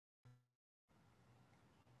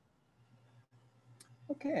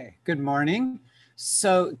Okay, good morning.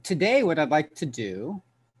 So today what I'd like to do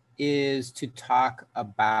is to talk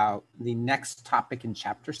about the next topic in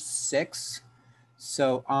chapter 6.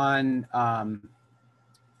 So on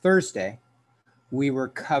Thursday, we were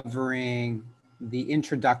covering the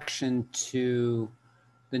introduction to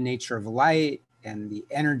the nature of light and the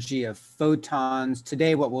energy of photons.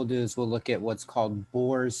 Today what we'll do is we'll look at what's called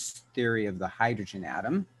Bohr's theory of the hydrogen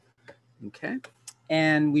atom. Okay.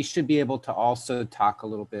 And we should be able to also talk a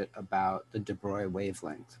little bit about the deBroglie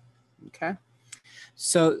wavelength. Okay.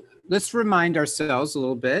 So let's remind ourselves a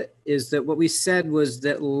little bit is that what we said was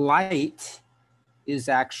that light is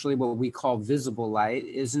actually what we call visible light,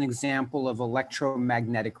 is an example of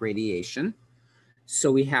electromagnetic radiation.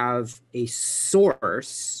 So we have a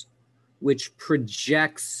source which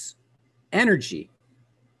projects energy,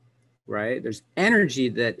 right? There's energy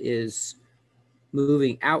that is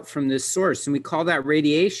moving out from this source, and we call that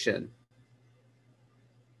radiation.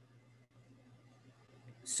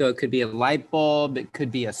 So it could be a light bulb, it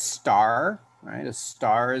could be a star, right? A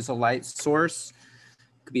star is a light source.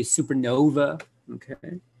 It could be a supernova,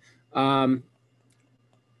 okay?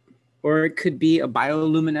 Or it could be a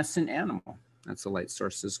bioluminescent animal. That's a light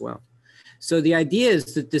source as well. So the idea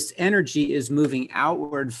is that this energy is moving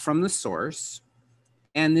outward from the source,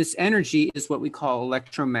 and this energy is what we call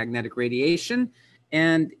electromagnetic radiation.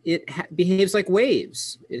 And it behaves like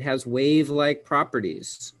waves. It has wave-like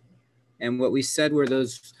properties. And what we said were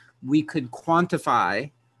those, we could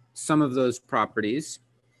quantify some of those properties.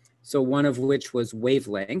 So one of which was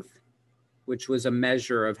wavelength, which was a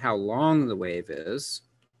measure of how long the wave is,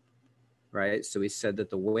 right? So we said that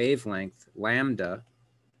the wavelength, lambda,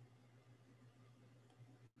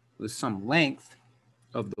 was some length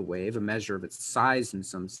of the wave, a measure of its size in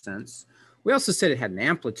some sense. We also said it had an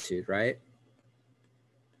amplitude, right?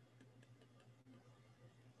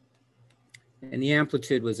 And the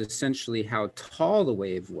amplitude was essentially how tall the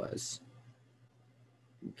wave was.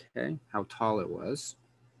 Okay, how tall it was.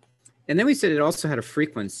 And then we said it also had a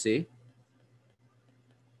frequency.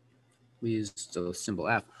 We used the symbol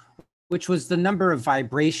F, which was the number of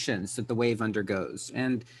vibrations that the wave undergoes.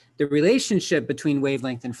 And the relationship between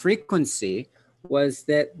wavelength and frequency was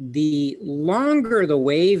that the longer the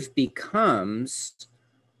wave becomes,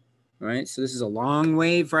 right? So this is a long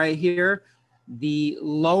wave right here. The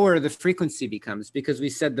lower the frequency becomes, because we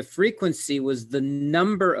said the frequency was the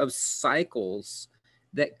number of cycles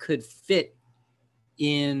that could fit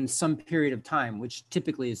in some period of time, which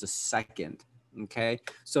typically is a second, okay?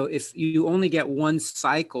 So if you only get one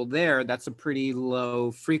cycle there, that's a pretty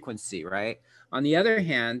low frequency, right? On the other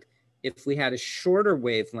hand, if we had a shorter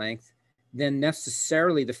wavelength, then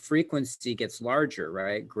necessarily the frequency gets larger,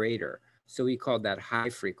 right? Greater. So we called that high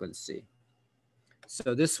frequency.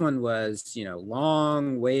 So this one was,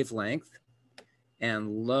 long wavelength and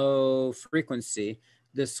low frequency.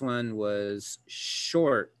 This one was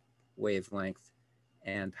short wavelength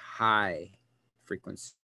and high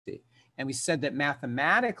frequency. And we said that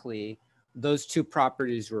mathematically, those two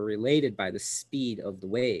properties were related by the speed of the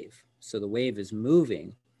wave. So the wave is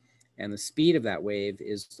moving, and the speed of that wave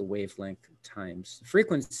is the wavelength times the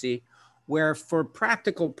frequency, where for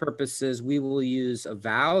practical purposes, we will use a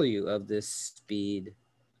value of this speed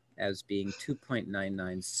as being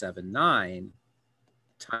 2.9979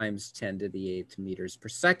 times 10 to the 8th meters per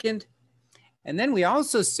second. And then we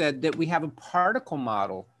also said that we have a particle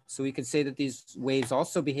model. So we could say that these waves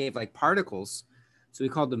also behave like particles. So we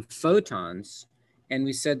called them photons. And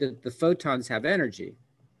we said that the photons have energy.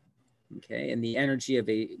 Okay, and the energy of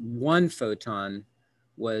one photon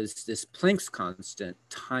was this Planck's constant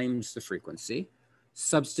times the frequency.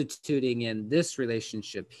 Substituting in this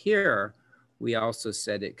relationship here, we also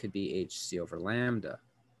said it could be hc over lambda.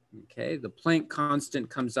 Okay, the Planck constant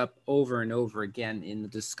comes up over and over again in the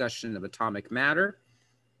discussion of atomic matter.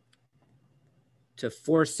 To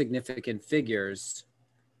 4 significant figures,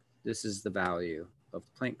 this is the value of the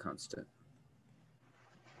Planck constant.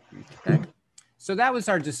 Okay. So that was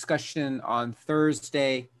our discussion on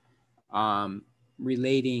Thursday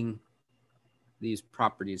relating these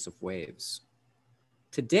properties of waves.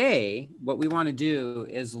 Today, what we want to do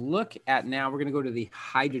is look at, now we're going to go to the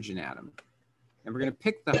hydrogen atom. And we're going to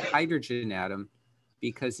pick the hydrogen atom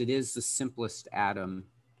because it is the simplest atom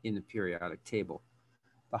in the periodic table.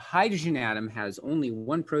 The hydrogen atom has only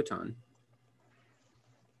one proton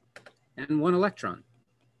and one electron.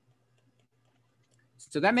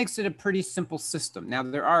 So that makes it a pretty simple system. Now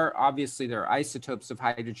there are isotopes of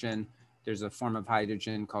hydrogen. There's a form of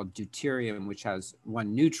hydrogen called deuterium, which has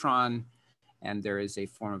one neutron. And there is a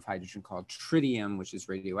form of hydrogen called tritium, which is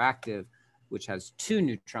radioactive. which has 2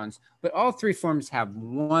 neutrons, but all 3 forms have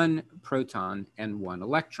 1 proton and 1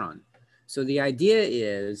 electron. So the idea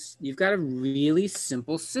is you've got a really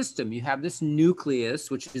simple system. You have this nucleus,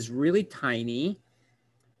 which is really tiny,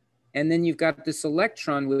 and then you've got this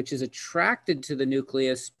electron, which is attracted to the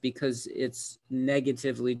nucleus because it's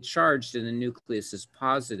negatively charged and the nucleus is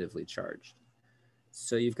positively charged.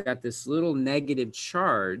 So you've got this little negative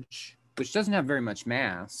charge, which doesn't have very much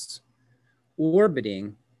mass,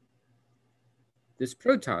 orbiting this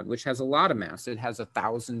proton, which has a lot of mass. It has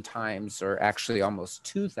 1,000 times, or actually almost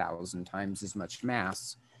 2,000 times as much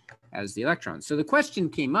mass as the electron. So the question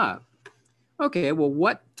came up, okay, well,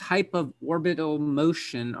 what type of orbital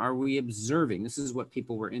motion are we observing? This is what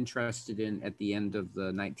people were interested in at the end of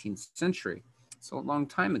the 19th century. So a long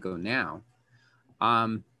time ago now.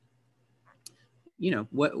 You know,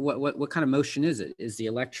 what kind of motion is it? Is the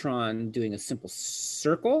electron doing a simple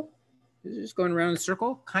circle? Is it just going around in a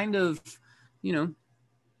circle? Kind of, you know,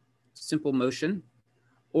 simple motion.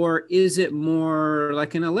 Or is it more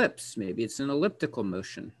like an ellipse? Maybe it's an elliptical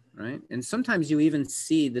motion, right? And sometimes you even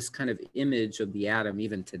see this kind of image of the atom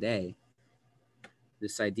even today.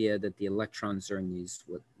 This idea that the electrons are in these,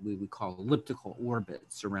 what we would call elliptical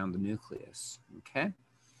orbits around the nucleus, okay?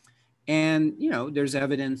 And, you know, there's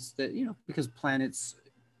evidence that, you know, because planets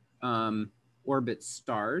orbit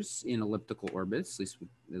stars in elliptical orbits,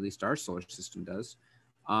 at least our solar system does,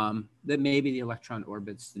 that maybe the electron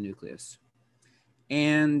orbits the nucleus,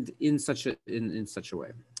 and in such a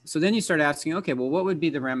way. So then you start asking, okay, well, what would be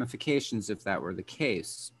the ramifications if that were the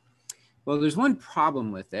case? Well, there's one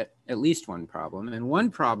problem with it, at least one problem, and one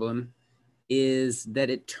problem is that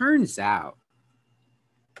it turns out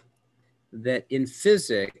that in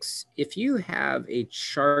physics, if you have a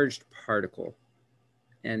charged particle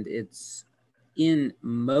and it's in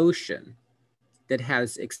motion that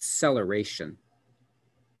has acceleration,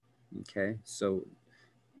 okay? So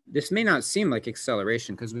this may not seem like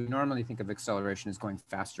acceleration because we normally think of acceleration as going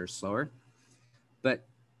faster or slower, but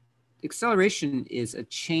acceleration is a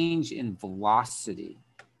change in velocity.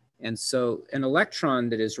 And so an electron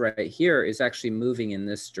that is right here is actually moving in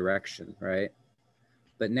this direction, right?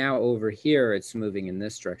 But now over here, it's moving in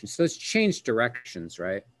this direction. So it's changed directions,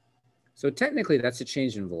 right? So technically that's a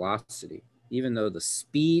change in velocity, even though the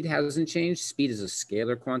speed hasn't changed. Speed is a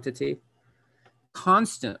scalar quantity.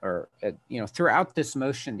 Constant, or, you know, throughout this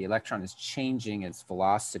motion, the electron is changing its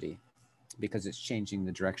velocity because it's changing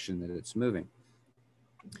the direction that it's moving.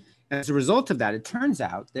 As a result of that, it turns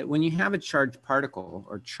out that when you have a charged particle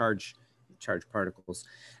or charged particles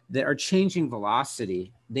that are changing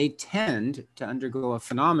velocity, they tend to undergo a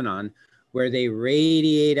phenomenon where they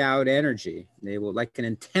radiate out energy. They will, like an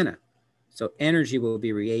antenna. So energy will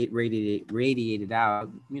be radiated out,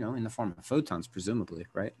 you know, in the form of photons, presumably,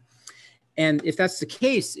 right? And if that's the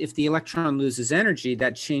case, if the electron loses energy,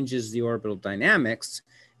 that changes the orbital dynamics,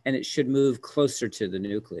 and it should move closer to the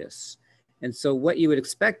nucleus. And so what you would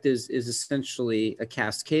expect is essentially a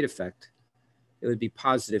cascade effect. It would be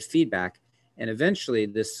positive feedback. And eventually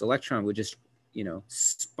this electron would just, you know,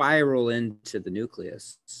 spiral into the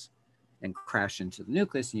nucleus and crash into the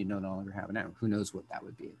nucleus, and you no longer have an atom. Who knows what that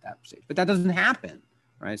would be at that stage? But that doesn't happen,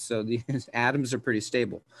 right? So these atoms are pretty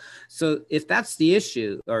stable. So if that's the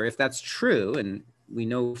issue, or if that's true, and we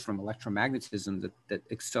know from electromagnetism that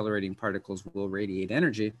accelerating particles will radiate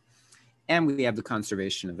energy, and we have the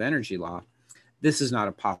conservation of energy law, this is not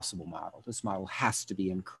a possible model. This model has to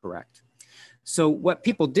be incorrect. So what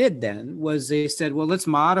people did then was they said, well, let's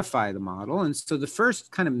modify the model. And so the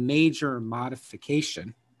first kind of major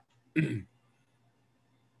modification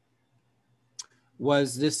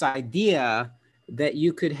was this idea that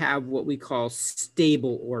you could have what we call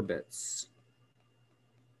stable orbits.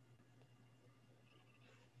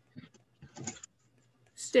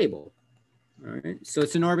 Stable, all right? So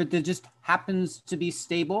it's an orbit that just happens to be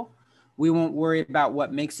stable. We won't worry about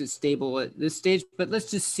what makes it stable at this stage, but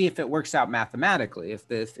let's just see if it works out mathematically, if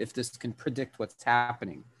this can predict what's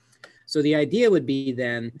happening. So the idea would be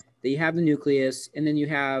then that you have the nucleus, and then you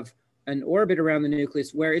have an orbit around the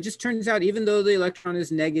nucleus where it just turns out, even though the electron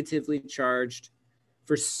is negatively charged,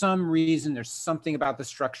 for some reason, there's something about the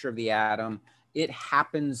structure of the atom, it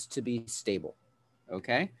happens to be stable,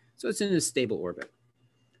 okay? So it's in a stable orbit.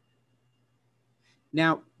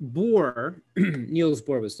 Now, Bohr, Niels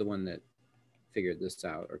Bohr was the one that figured this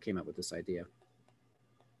out or came up with this idea.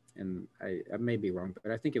 And I may be wrong,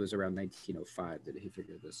 but I think it was around 1905 that he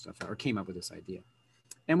figured this stuff out or came up with this idea.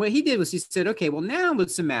 And what he did was he said, okay, well, now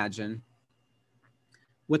let's imagine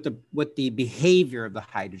what the behavior of the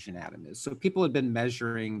hydrogen atom is. So people have been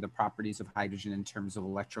measuring the properties of hydrogen in terms of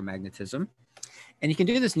electromagnetism. And you can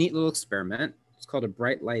do this neat little experiment. It's called a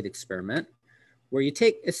bright light experiment, where you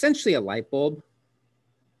take essentially a light bulb,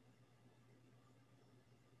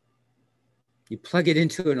 you plug it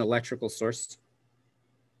into an electrical source,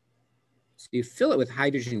 so you fill it with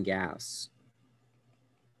hydrogen gas.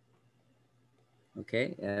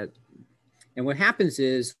 Okay, and what happens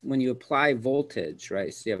is when you apply voltage,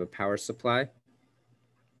 right? So you have a power supply,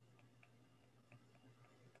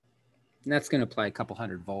 and that's going to apply a couple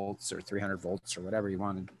hundred volts or 300 volts or whatever you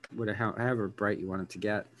wanted, however bright you want it to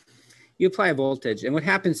get. You apply a voltage, and what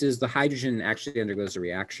happens is the hydrogen actually undergoes a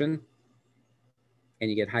reaction, and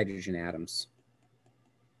you get hydrogen atoms.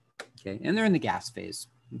 Okay, and they're in the gas phase.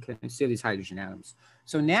 Okay, you see these hydrogen atoms.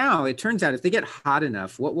 So now it turns out if they get hot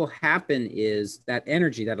enough, what will happen is that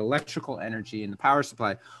energy, that electrical energy in the power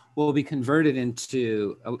supply, will be converted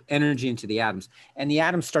into energy into the atoms. And the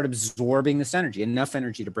atoms start absorbing this energy, enough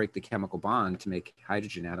energy to break the chemical bond to make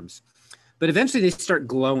hydrogen atoms. But eventually they start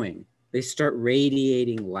glowing. They start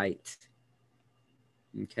radiating light.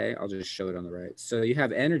 Okay, I'll just show it on the right. So you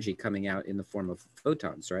have energy coming out in the form of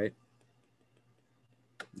photons, right?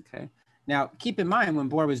 Okay. Now, keep in mind, when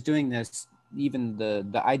Bohr was doing this, even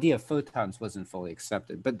the idea of photons wasn't fully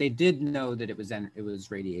accepted, but they did know that it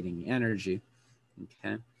was radiating energy.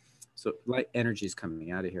 Okay, so light energy is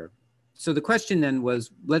coming out of here. So the question then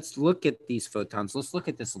was, let's look at these photons. Let's look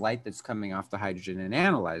at this light that's coming off the hydrogen and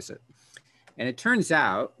analyze it. And it turns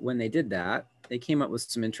out when they did that, they came up with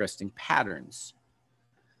some interesting patterns.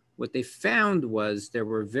 What they found was there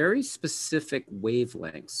were very specific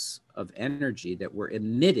wavelengths of energy that were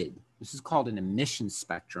emitted. This is called an emission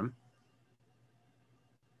spectrum.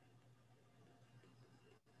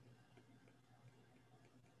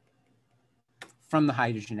 From the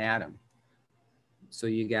hydrogen atom. So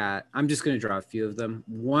you got, I'm just going to draw a few of them.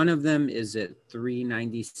 One of them is at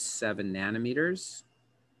 397 nanometers.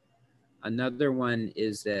 Another one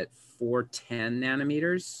is at 410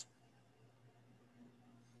 nanometers.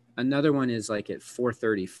 Another one is like at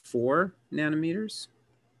 434 nanometers.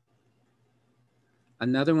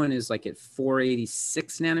 Another one is like at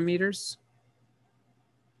 486 nanometers.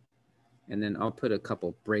 And then I'll put a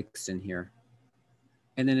couple breaks in here.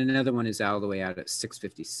 And then another one is all the way out at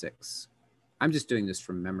 656. I'm just doing this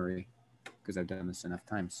from memory because I've done this enough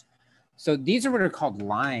times. So these are what are called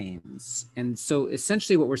lines. And so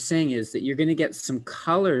essentially what we're saying is that you're going to get some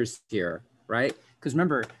colors here, right? Because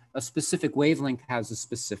remember, a specific wavelength has a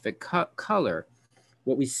specific color.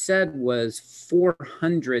 What we said was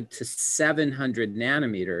 400 to 700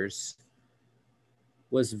 nanometers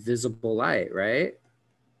was visible light, right?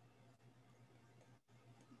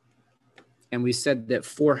 And we said that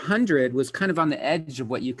 400 was kind of on the edge of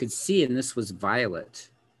what you could see, and this was violet.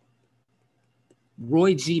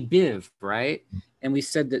 Roy G. Biv, right? And we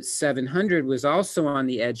said that 700 was also on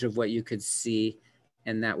the edge of what you could see,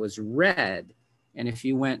 and that was red. And if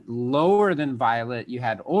you went lower than violet, you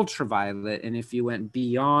had ultraviolet, and if you went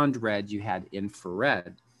beyond red, you had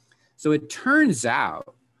infrared. So it turns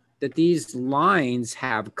out that these lines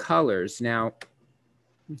have colors. Now,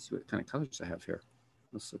 let me see what kind of colors I have here.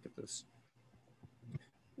 Let's look at this.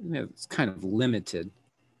 It's kind of limited,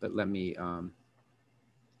 but let me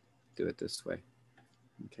do it this way.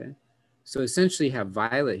 Okay, so essentially you have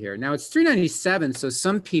violet here. Now it's 397, so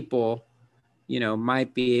some people, you know,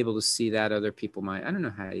 might be able to see that. Other people might. I don't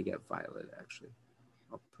know how you get violet, actually.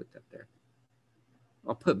 I'll put that there.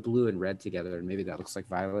 I'll put blue and red together, and maybe that looks like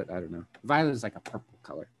violet. I don't know. Violet is like a purple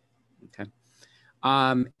color. Okay.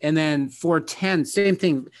 And then 410, same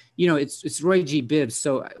thing, you know, it's Roy G. Bibb.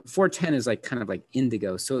 So 410 is like kind of like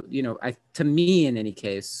indigo. So, you know, to me, in any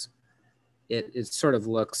case, it sort of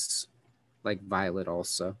looks like violet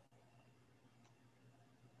also.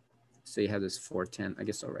 So you have this 410. I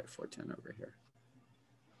guess I'll write 410 over here.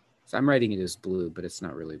 So I'm writing it as blue, but it's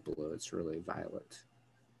not really blue. It's really violet.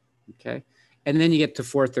 Okay. And then you get to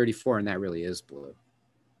 434, and that really is blue.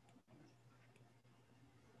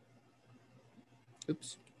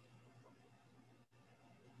 Oops.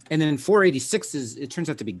 And then 486 it turns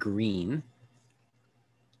out to be green.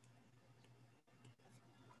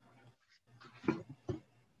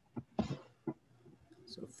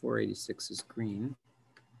 So 486 is green.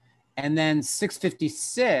 And then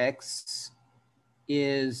 656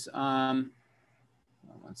 is, hold on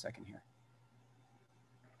 1 second here.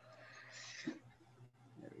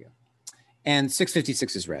 There we go. And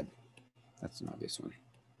 656 is red. That's an obvious one.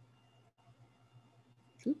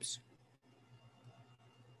 Oops.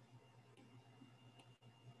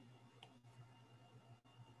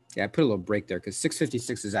 Yeah, I put a little break there because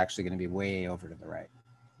 656 is actually going to be way over to the right.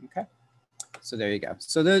 Okay. So there you go.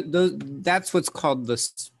 So that's what's called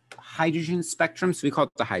the hydrogen spectrum. So we call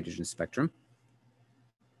it the hydrogen spectrum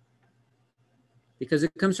because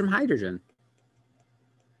it comes from hydrogen.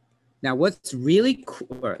 Now, what's really cool,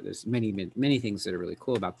 or there's many things that are really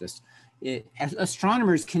cool about this.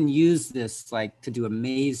 Astronomers can use this like to do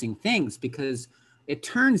amazing things, because it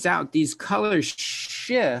turns out these colors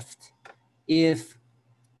shift if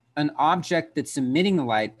an object that's emitting the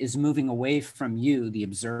light is moving away from you, the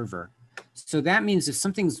observer. So that means if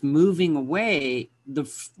something's moving away, the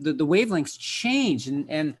wavelengths change.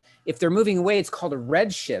 And if they're moving away, it's called a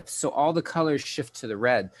redshift. So all the colors shift to the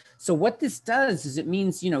red. So what this does is it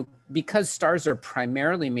means, because stars are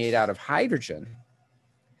primarily made out of hydrogen,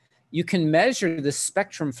 you can measure the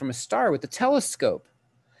spectrum from a star with a telescope.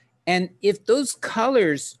 And if those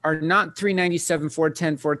colors are not 397,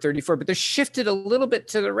 410, 434, but they're shifted a little bit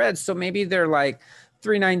to the red, so maybe they're like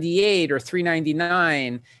 398 or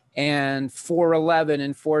 399 and 411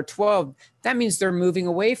 and 412, that means they're moving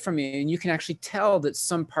away from you. And you can actually tell that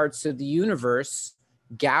some parts of the universe,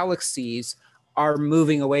 galaxies, are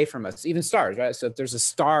moving away from us, even stars, right? So if there's a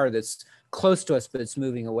star that's close to us, but it's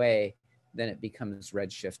moving away, then it becomes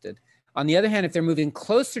redshifted. On the other hand, if they're moving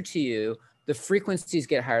closer to you, the frequencies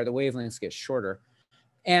get higher, the wavelengths get shorter,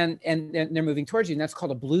 and they're moving towards you, and that's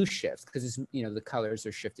called a blue shift, because the colors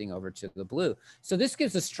are shifting over to the blue. So this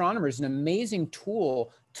gives astronomers an amazing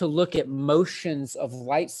tool to look at motions of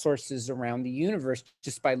light sources around the universe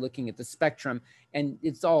just by looking at the spectrum. And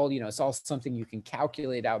it's all, it's all something you can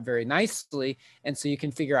calculate out very nicely, and so you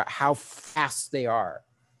can figure out how fast they are,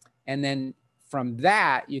 and then from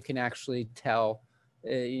that you can actually tell,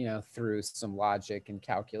 through some logic and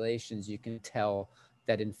calculations, you can tell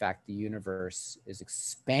that in fact the universe is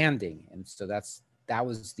expanding. And so that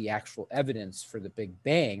was the actual evidence for the Big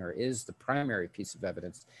Bang, or is the primary piece of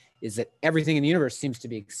evidence, is that everything in the universe seems to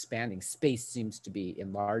be expanding. Space seems to be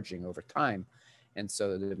enlarging over time. And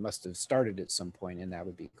so it must have started at some point, and that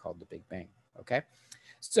would be called the Big Bang, okay?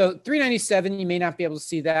 So 397, you may not be able to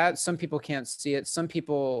see that. Some people can't see it. Some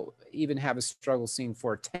people even have a struggle seeing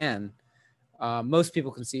 410. Most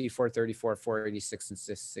people can see 434, 486, and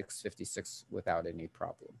 656 without any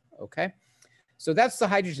problem, okay? So that's the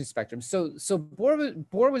hydrogen spectrum. So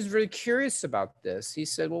Bohr was really curious about this. He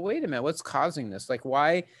said, well, wait a minute, what's causing this? Like,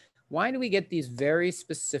 why do we get these very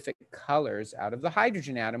specific colors out of the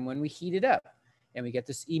hydrogen atom when we heat it up? And we get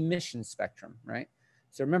this emission spectrum, right?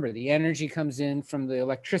 So remember, the energy comes in from the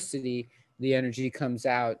electricity, the energy comes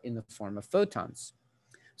out in the form of photons.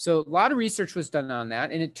 So a lot of research was done on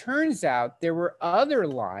that, and it turns out there were other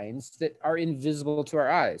lines that are invisible to our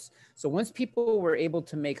eyes. So once people were able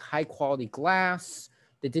to make high quality glass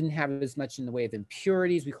that didn't have as much in the way of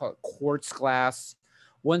impurities, we call it quartz glass.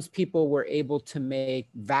 Once people were able to make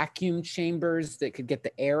vacuum chambers that could get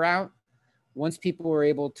the air out, once people were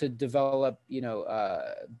able to develop,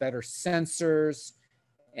 better sensors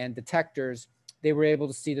and detectors, they were able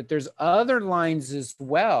to see that there's other lines as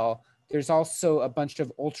well. There's also a bunch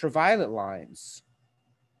of ultraviolet lines,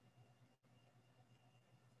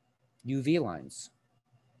 UV lines.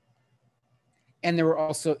 And there were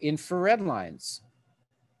also infrared lines.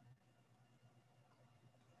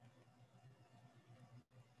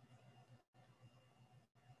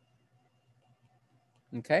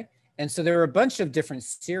 Okay, and so there are a bunch of different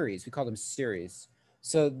series. We call them series.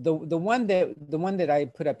 So the one that I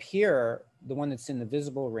put up here, the one that's in the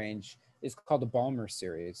visible range, is called the Balmer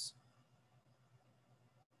series.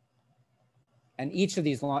 And each of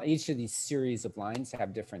these series of lines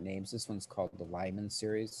have different names. This one's called the Lyman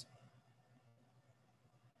series.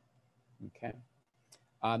 Okay.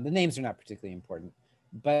 The names are not particularly important,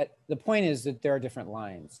 but the point is that there are different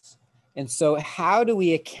lines. And so how do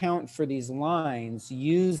we account for these lines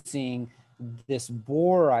using this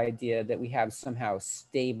Bohr idea that we have somehow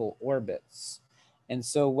stable orbits? And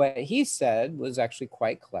so what he said was actually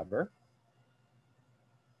quite clever.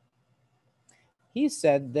 He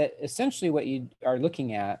said that essentially what you are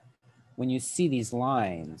looking at when you see these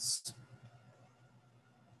lines,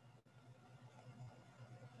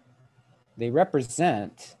 they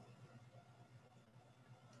represent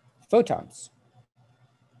photons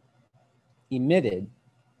emitted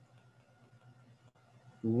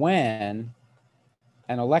when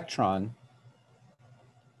an electron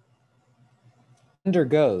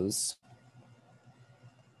undergoes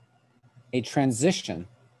a transition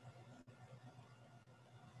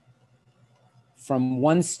from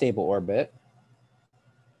one stable orbit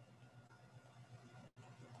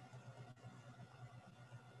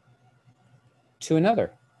to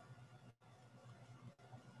another.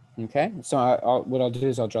 Okay, so what I'll do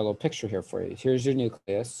is I'll draw a little picture here for you. Here's your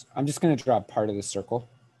nucleus. I'm just going to draw part of the circle.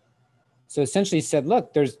 So essentially he said,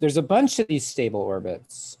 look, there's a bunch of these stable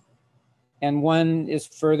orbits, and one is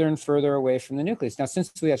further and further away from the nucleus. Now,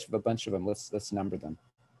 since we have a bunch of them, let's number them.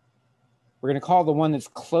 We're going to call the one that's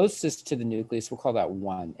closest to the nucleus, we'll call that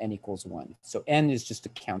 1, n equals 1. So n is just a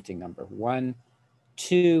counting number. 1,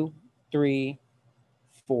 2, 3,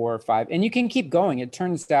 4, 5. And you can keep going. It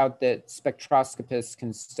turns out that spectroscopists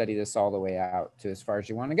can study this all the way out to as far as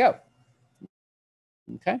you want to go.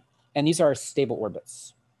 Okay? And these are stable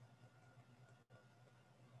orbits.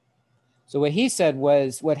 So what he said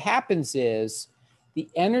was, what happens is the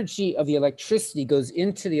energy of the electricity goes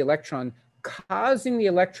into the electron, causing the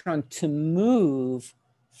electron to move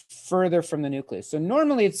further from the nucleus. So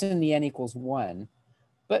normally it's in the n equals 1,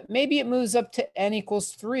 but maybe it moves up to n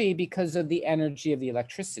equals 3 because of the energy of the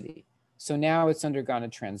electricity. So now it's undergone a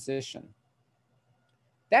transition.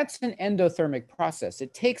 That's an endothermic process.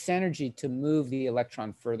 It takes energy to move the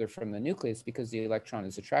electron further from the nucleus because the electron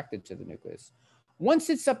is attracted to the nucleus. Once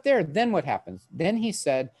it's up there, then what happens? Then he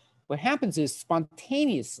said, what happens is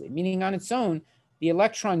spontaneously, meaning on its own, the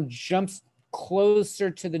electron jumps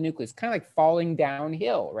closer to the nucleus, kind of like falling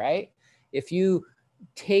downhill, right? If you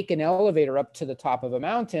take an elevator up to the top of a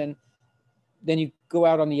mountain, then you go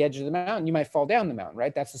out on the edge of the mountain, you might fall down the mountain,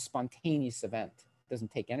 right? That's a spontaneous event. It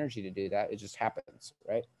doesn't take energy to do that. It just happens,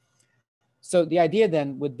 right? So the idea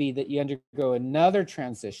then would be that you undergo another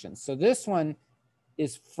transition. So this one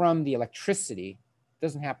is from the electricity. It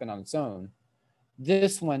doesn't happen on its own.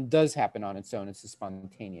 This one does happen on its own. It's a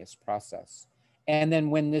spontaneous process. And then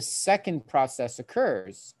when this second process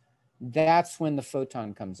occurs, that's when the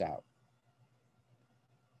photon comes out.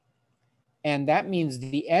 And that means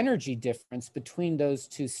the energy difference between those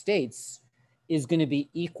two states is going to be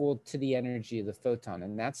equal to the energy of the photon.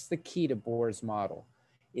 And that's the key to Bohr's model,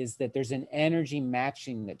 is that there's an energy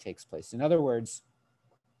matching that takes place. In other words,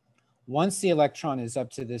 once the electron is up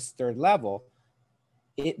to this third level,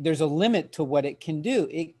 there's a limit to what it can do.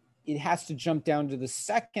 It has to jump down to the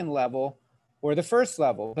second level or the first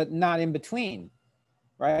level, but not in between,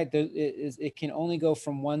 right? It can only go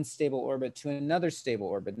from one stable orbit to another stable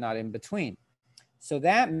orbit, not in between. So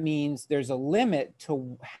that means there's a limit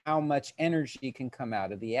to how much energy can come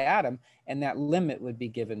out of the atom, and that limit would be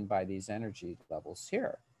given by these energy levels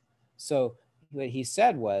here. So what he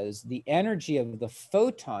said was the energy of the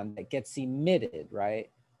photon that gets emitted,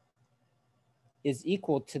 right, is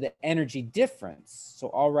equal to the energy difference. So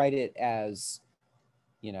I'll write it as,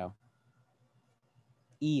 you know,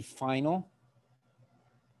 E final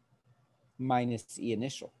minus E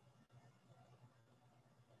initial.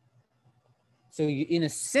 So you, in a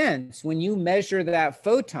sense, when you measure that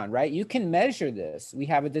photon, right, you can measure this. We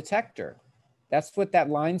have a detector. That's what that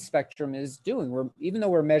line spectrum is doing. Even though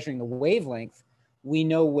we're measuring the wavelength, we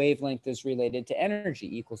know wavelength is related to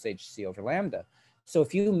energy, equals hc over lambda. So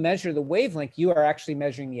if you measure the wavelength, you are actually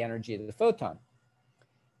measuring the energy of the photon.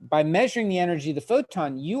 By measuring the energy of the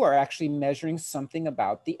photon, you are actually measuring something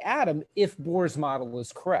about the atom if Bohr's model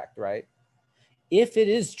is correct, right? If it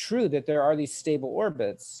is true that there are these stable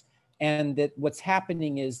orbits and that what's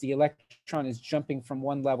happening is the electron is jumping from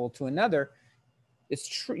one level to another, it's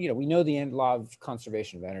true. You know, we know the law of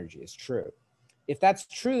conservation of energy is true. If that's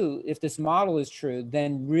true, if this model is true,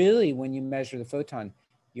 then really when you measure the photon,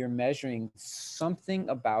 you're measuring something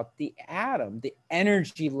about the atom, the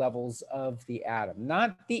energy levels of the atom,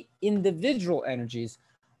 not the individual energies,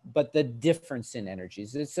 but the difference in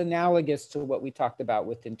energies. It's analogous to what we talked about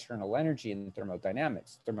with internal energy in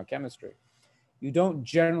thermodynamics, thermochemistry. You don't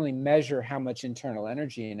generally measure how much internal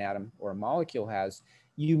energy an atom or a molecule has.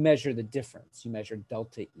 You measure the difference. You measure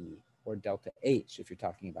delta E or delta H if you're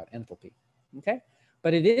talking about enthalpy, okay?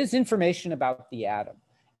 But it is information about the atom.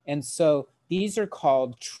 And so these are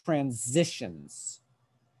called transitions.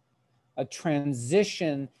 A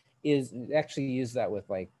transition is, actually use that with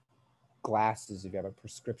like glasses if you have a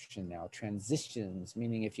prescription now. Transitions,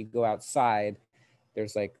 meaning if you go outside,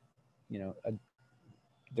 there's like, you know,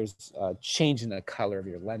 there's a change in the color of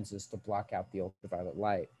your lenses to block out the ultraviolet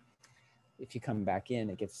light. If you come back in,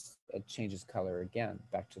 it changes color again,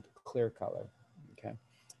 back to the clear color, okay?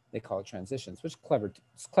 They call it transitions, which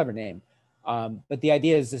it's a clever name. But the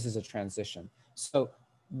idea is this is a transition. So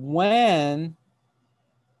when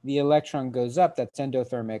the electron goes up, that's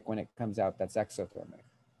endothermic. When it comes out, that's exothermic,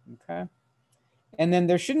 okay? And then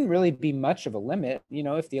there shouldn't really be much of a limit. You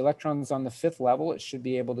know, if the electron's on the 5th level, it should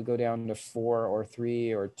be able to go down to 4 or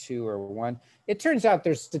 3 or 2 or 1. It turns out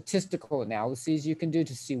there's statistical analyses you can do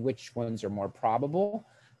to see which ones are more probable.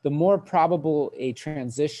 The more probable a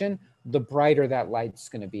transition, the brighter that light's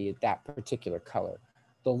going to be at that particular color.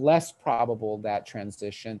 The less probable that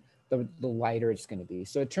transition, the lighter it's going to be.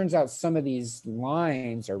 So it turns out some of these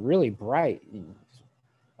lines are really bright.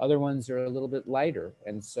 Other ones are a little bit lighter.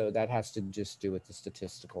 And so that has to just do with the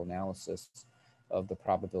statistical analysis of the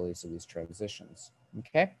probabilities of these transitions,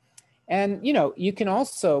 okay? And, you know, you can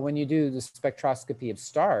also, when you do the spectroscopy of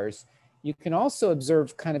stars, you can also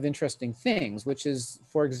observe kind of interesting things, which is,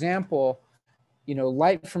 for example, you know,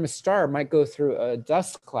 light from a star might go through a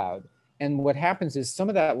dust cloud. And what happens is some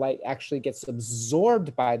of that light actually gets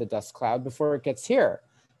absorbed by the dust cloud before it gets here.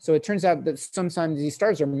 So it turns out that sometimes these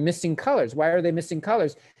stars are missing colors. Why are they missing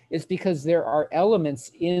colors? It's because there are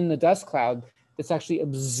elements in the dust cloud that's actually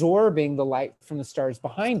absorbing the light from the stars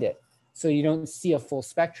behind it. So you don't see a full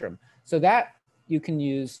spectrum. So that you can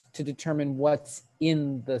use to determine what's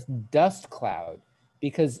in the dust cloud,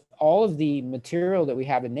 because all of the material that we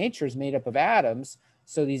have in nature is made up of atoms.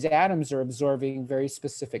 So these atoms are absorbing very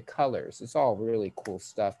specific colors. It's all really cool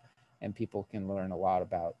stuff. And people can learn a lot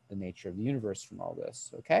about the nature of the universe from all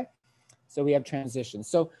this, okay? So we have transitions.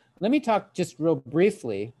 So let me talk just real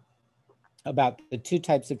briefly about the two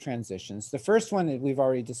types of transitions. The first one that we've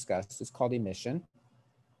already discussed is called emission.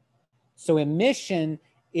 So emission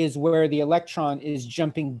is where the electron is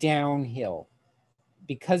jumping downhill.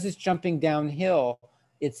 Because it's jumping downhill,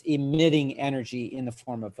 it's emitting energy in the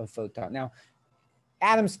form of a photon. Now,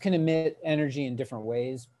 atoms can emit energy in different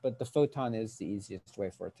ways, but the photon is the easiest way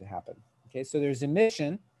for it to happen. Okay, so there's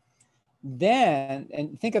emission. Then,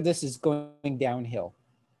 and think of this as going downhill.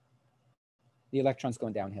 The electron's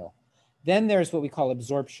going downhill. Then there's what we call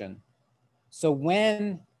absorption. So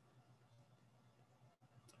when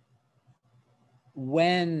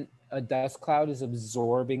a dust cloud is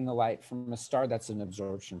absorbing the light from a star, that's an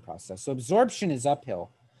absorption process. So absorption is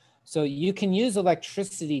uphill. So you can use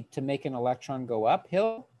electricity to make an electron go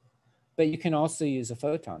uphill, but you can also use a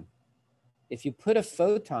photon. If you put a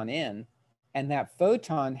photon in, and that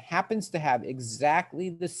photon happens to have exactly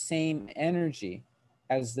the same energy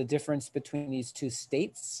as the difference between these two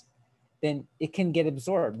states, then it can get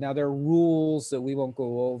absorbed. Now, there are rules that we won't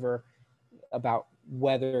go over about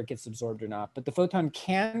whether it gets absorbed or not, but the photon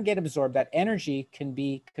can get absorbed. That energy can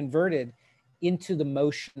be converted into the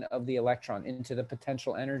motion of the electron, into the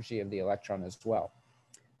potential energy of the electron as well.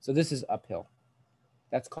 So this is uphill.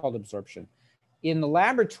 That's called absorption. In the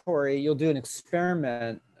laboratory, you'll do an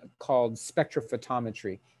experiment called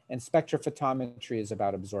spectrophotometry, and spectrophotometry is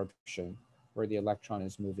about absorption, where the electron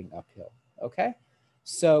is moving uphill, okay?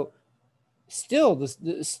 So still,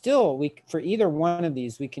 for either one of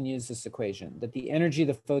these, we can use this equation, that the energy of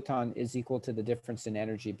the photon is equal to the difference in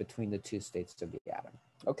energy between the two states of the atom,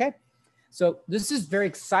 okay? So this is very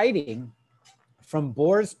exciting from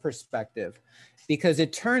Bohr's perspective, because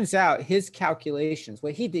it turns out his calculations,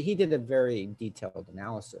 well, he did a very detailed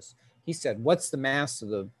analysis. He said, what's the mass of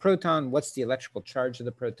the proton? What's the electrical charge of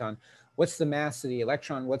the proton? What's the mass of the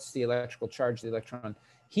electron? What's the electrical charge of the electron?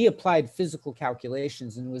 He applied physical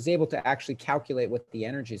calculations and was able to actually calculate what the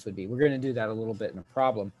energies would be. We're going to do that a little bit in a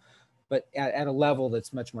problem, but at a level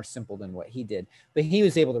that's much more simple than what he did. But he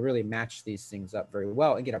was able to really match these things up very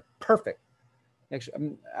well and get a perfect,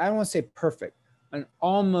 actually, I don't want to say perfect, an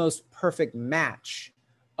almost perfect match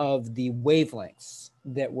of the wavelengths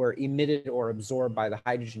that were emitted or absorbed by the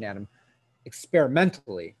hydrogen atom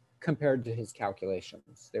experimentally compared to his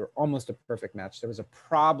calculations. They were almost a perfect match. There was a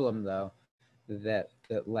problem, though, that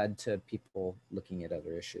led to people looking at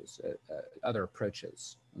other issues, other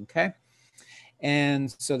approaches, okay? And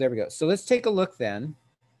so there we go. So let's take a look then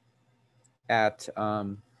at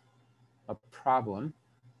a problem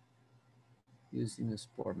using this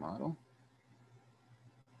Bohr model.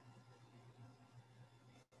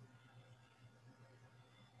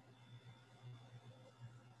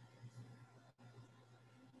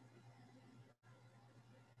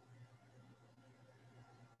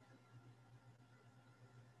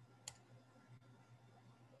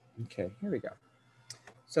 Okay, here we go.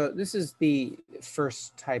 So this is the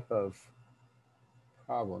first type of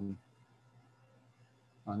problem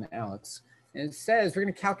on Alex. And it says we're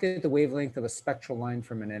going to calculate the wavelength of a spectral line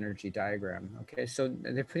from an energy diagram. Okay, so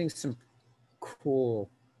they're putting some cool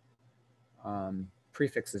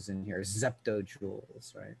prefixes in here,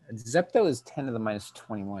 zeptojoules, right? A zepto is 10 to the minus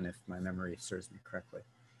 21, if my memory serves me correctly.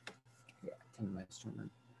 Yeah, 10 to the minus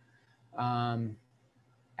 21.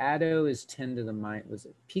 Atto is 10 to the minus, was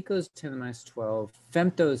it? Pico is 10 to the minus 12.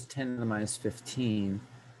 Femto is 10 to the minus 15.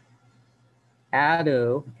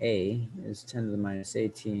 Atto, A, is 10 to the minus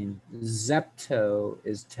 18. Zepto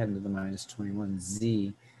is 10 to the minus 21,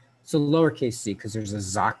 Z. So lowercase z, because there's a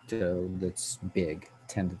zacto that's big,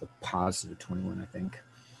 10 to the positive 21, I think.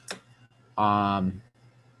 And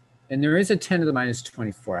there is a 10 to the minus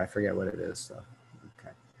 24. I forget what it is, though.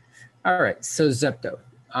 Okay. All right, so zepto.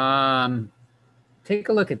 Take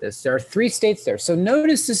a look at this. There are 3 states there. So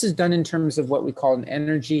notice this is done in terms of what we call an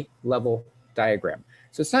energy level diagram.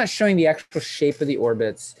 So it's not showing the actual shape of the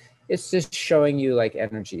orbits. It's just showing you like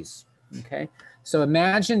energies. Okay, so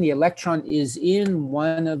imagine the electron is in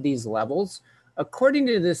one of these levels. According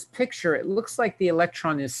to this picture, it looks like the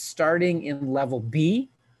electron is starting in level B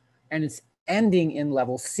and it's ending in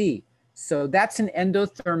level C. So that's an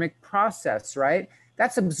endothermic process, right?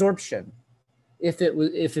 That's absorption if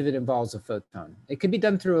it involves a photon. It could be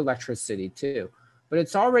done through electricity too, but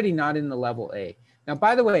it's already not in the level A. Now,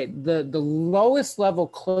 by the way, the lowest level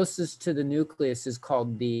closest to the nucleus is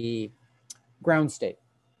called the ground state.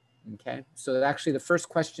 Okay, so actually the first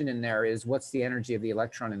question in there is what's the energy of the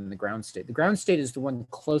electron in the ground state? The ground state is the one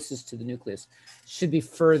closest to the nucleus, should be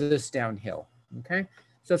furthest downhill. Okay,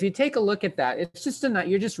 so if you take a look at that, it's just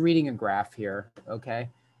you're just reading a graph here. Okay,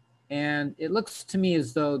 and it looks to me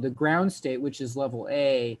as though the ground state, which is level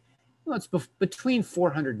A, well, it's between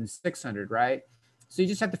 400 and 600, right? So you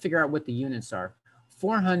just have to figure out what the units are.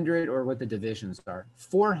 400, or what the divisions are.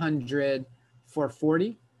 400,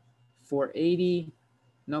 440, 480.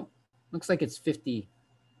 Nope, looks like it's 50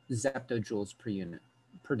 zeptojoules per unit,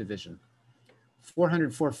 per division.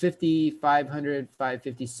 400, 450, 500,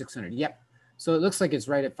 550, 600. Yep. So it looks like it's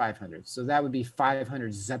right at 500. So that would be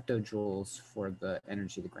 500 zeptojoules for the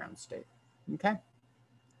energy of the ground state. Okay.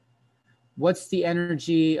 What's the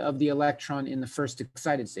energy of the electron in the first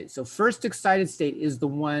excited state? So first excited state is the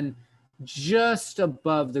one just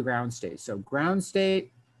above the ground state. So ground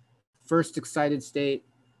state, first excited state,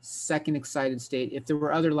 second excited state. If there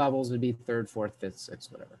were other levels, it'd be third, fourth, fifth,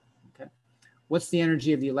 sixth, whatever. Okay. What's the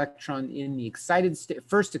energy of the electron in the excited state,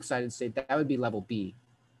 first excited state? That would be level B,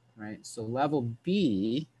 right? So level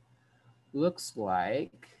B looks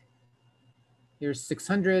like, here's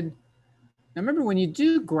 600. Now remember, when you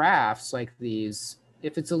do graphs like these,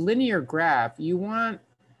 if it's a linear graph, you want,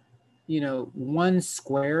 you know, 1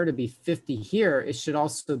 square to be 50 here. It should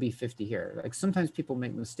also be 50 here. Like sometimes people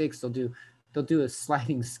make mistakes. They'll do a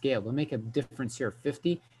sliding scale. They'll make a difference here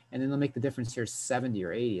 50, and then they'll make the difference here 70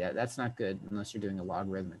 or 80. That's not good unless you're doing a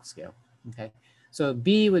logarithmic scale. Okay, so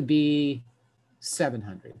B would be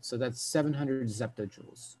 700. So that's 700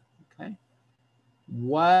 zeptojoules. Okay.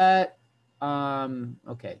 What?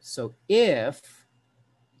 Okay. So if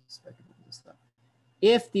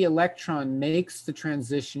the electron makes the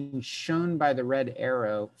transition shown by the red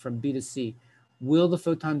arrow from B to C, will the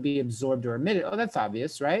photon be absorbed or emitted? Oh, that's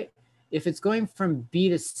obvious, right? If it's going from B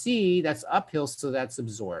to C, that's uphill, so that's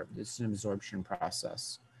absorbed. It's an absorption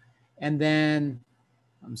process. And then,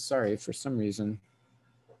 I'm sorry, for some reason,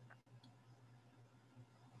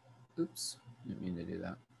 oops, didn't mean to do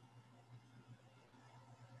that.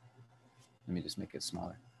 Let me just make it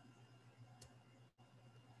smaller.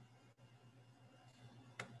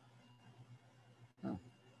 Oh,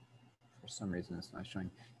 for some reason it's not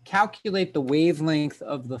showing. Calculate the wavelength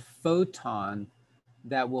of the photon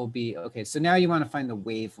that will be, okay, so now you want to find the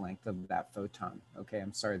wavelength of that photon. Okay,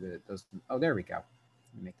 I'm sorry that it doesn't, oh, there we go. Let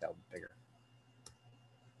me make that a little bigger.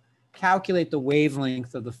 Calculate the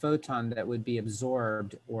wavelength of the photon that would be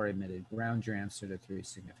absorbed or emitted. Round your answer to 3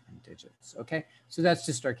 significant digits. Okay, so that's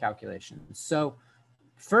just our calculation. So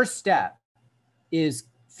first step is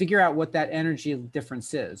figure out what that energy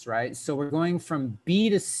difference is, right? So we're going from B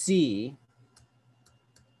to C.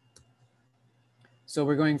 So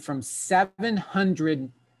we're going from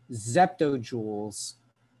 700 zeptojoules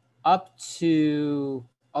up to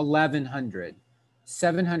 1100,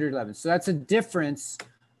 711. So that's a difference,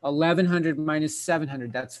 1100 minus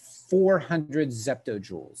 700, that's 400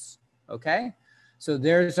 zeptojoules, okay? So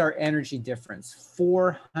there's our energy difference,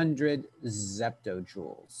 400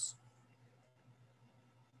 zeptojoules.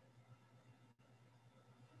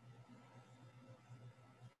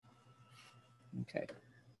 Okay,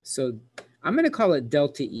 so I'm going to call it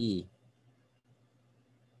delta E.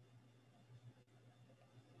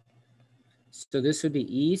 So this would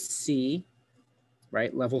be EC,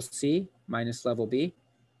 right? Level C minus level B.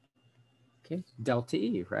 Okay, delta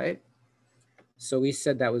E, right? So we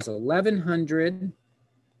said that was 1100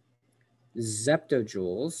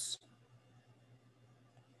 zeptojoules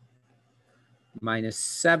minus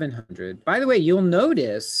 700. By the way, you'll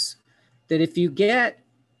notice that if you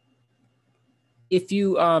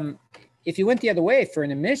went the other way for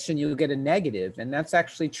an emission, you'll get a negative, and that's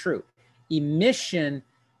actually true. Emission,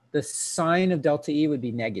 the sign of delta E would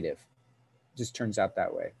be negative. It just turns out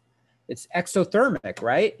that way. It's exothermic,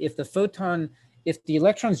 right? If the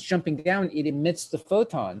electron's jumping down, it emits the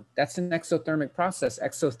photon. That's an exothermic process.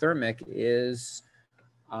 Exothermic is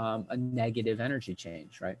a negative energy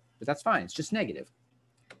change, right? But that's fine, it's just negative.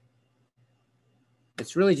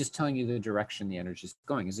 It's really just telling you the direction the energy is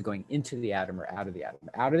going. Is it going into the atom or out of the atom?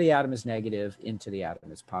 Out of the atom is negative, into the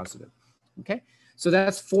atom is positive. Okay, so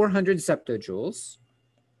that's 400 zeptojoules.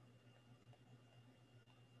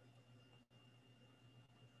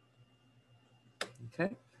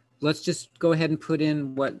 Okay, let's just go ahead and put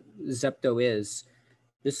in what zepto is.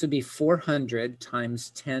 This would be 400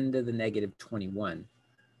 times 10 to the negative 21.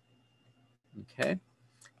 Okay,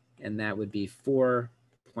 and that would be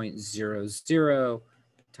 4.00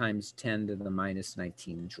 times 10 to the minus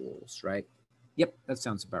 19 joules, right? Yep, that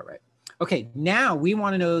sounds about right. Okay, now we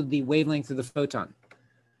want to know the wavelength of the photon.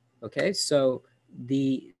 Okay, so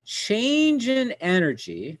the change in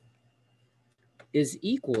energy is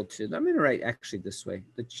equal to, I'm going to write actually this way,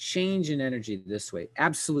 the change in energy this way,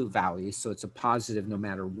 absolute value, so it's a positive no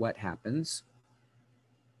matter what happens,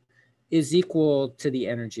 is equal to the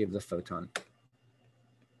energy of the photon.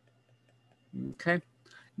 Okay,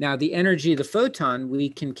 now the energy of the photon, we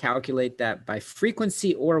can calculate that by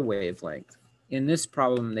frequency or wavelength. In this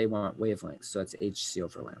problem, they want wavelength, so it's hc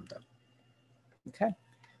over lambda. Okay,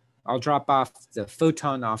 I'll drop off the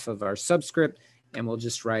photon off of our subscript, and we'll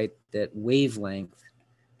just write that wavelength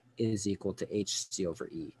is equal to hc over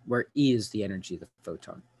E, where E is the energy of the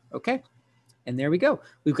photon. Okay, and there we go.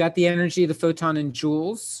 We've got the energy of the photon in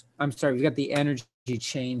joules. I'm sorry, we've got the energy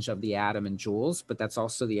change of the atom in joules, but that's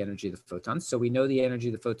also the energy of the photon. So we know the energy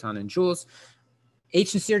of the photon in joules.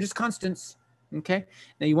 H and C are just constants. Okay,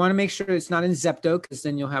 now you want to make sure it's not in zepto, because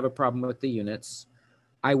then you'll have a problem with the units.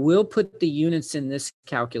 I will put the units in this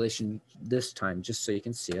calculation this time, just so you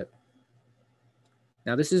can see it.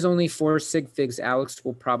 Now, this is only 4 sig figs. Alex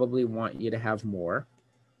will probably want you to have more.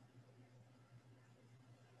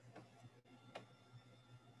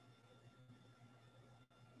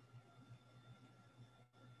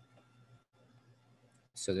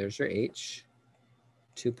 So there's your H,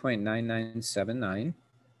 2.9979.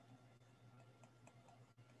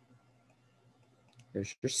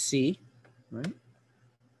 There's your C, right?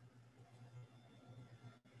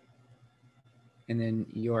 And then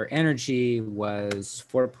your energy was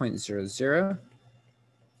 4.00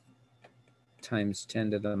 times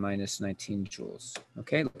 10 to the minus 19 joules.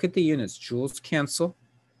 Okay, look at the units. Joules cancel,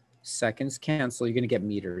 seconds cancel. You're going to get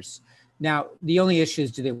meters. Now, the only issue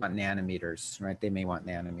is, do they want nanometers, right? They may want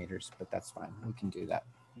nanometers, but that's fine. We can do that.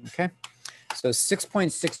 Okay, so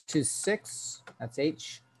 6.626, that's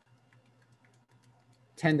H,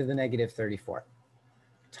 10 to the negative 34.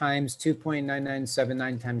 Times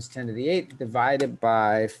 2.9979 times 10 to the 8 divided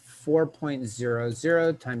by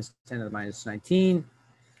 4.00 times 10 to the minus 19.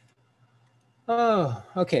 Oh,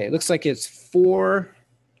 okay. It looks like it's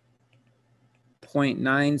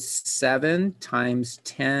 4.97 times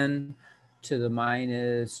 10 to the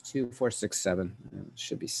minus 2467. It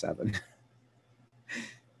should be 7.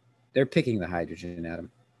 They're picking the hydrogen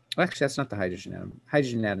atom. Well, actually, that's not the hydrogen atom.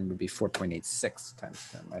 Hydrogen atom would be 4.86 times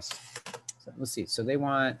 10 less. So let's see. So they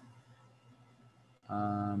want,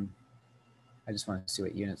 I just want to see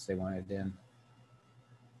what units they wanted in.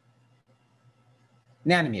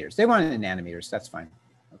 Nanometers. They wanted in nanometers. That's fine.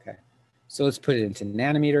 Okay. So let's put it into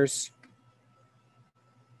nanometers.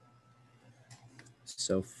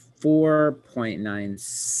 So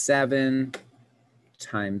 4.97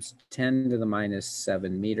 times 10 to the minus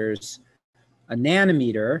 7 meters. A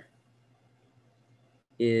nanometer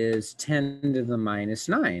is 10 to the minus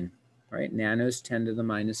 9. Right? Nanos 10 to the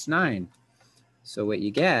minus 9. So what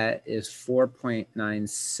you get is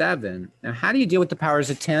 4.97. Now, how do you deal with the powers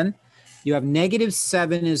of 10? You have negative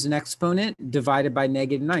 7 as an exponent divided by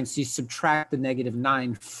negative 9. So you subtract the negative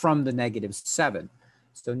 9 from the negative 7.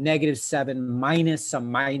 So negative 7 minus a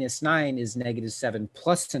minus 9 is negative 7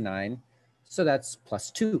 plus a 9. So that's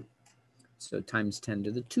plus 2. So times 10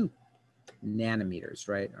 to the 2 nanometers,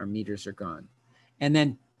 right? Our meters are gone. And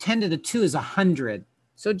then 10 to the 2 is 100.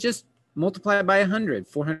 So just multiply it by 100,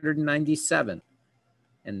 497.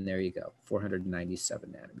 And there you go, 497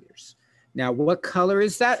 nanometers. Now, what color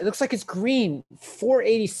is that? It looks like it's green.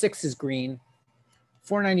 486 is green.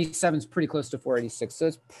 497 is pretty close to 486, so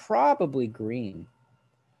it's probably green.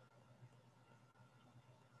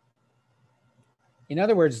 In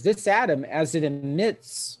other words, this atom, as it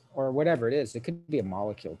emits, or whatever it is, it could be a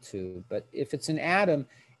molecule too, but if it's an atom,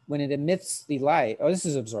 when it emits the light, oh, this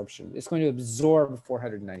is absorption. It's going to absorb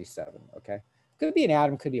 497, okay? Could be an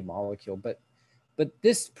atom, could be a molecule, but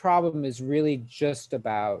this problem is really just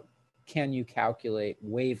about, can you calculate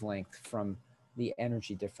wavelength from the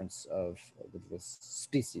energy difference of this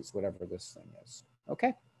species, whatever this thing is,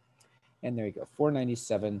 okay? And there you go,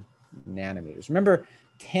 497 nanometers. Remember,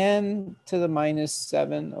 10 to the minus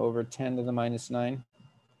 7 over 10 to the minus 9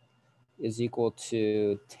 is equal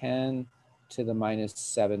to 10 to the minus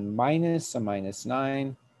 7 minus a minus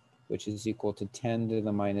 9, which is equal to 10 to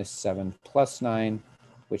the minus 7 plus 9,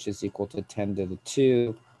 which is equal to 10 to the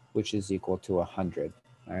 2, which is equal to 100.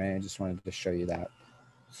 All right, I just wanted to show you that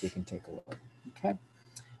so you can take a look. Okay.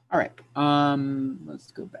 All right,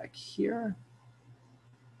 let's go back here.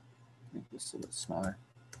 Make this a little smaller.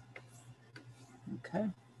 Okay.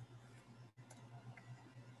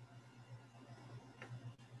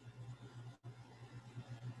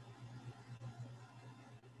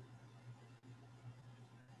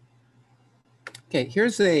 Okay,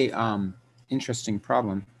 here's a interesting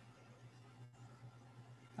problem.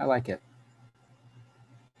 I like it.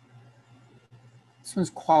 This one's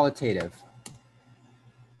qualitative.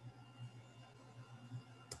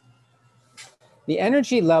 The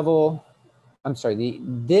energy level,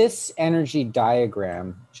 this energy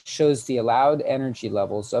diagram shows the allowed energy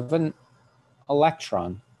levels of an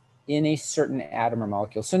electron in a certain atom or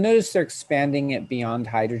molecule. So notice they're expanding it beyond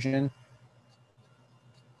hydrogen.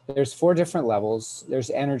 There's 4 different levels. There's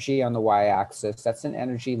energy on the y-axis. That's an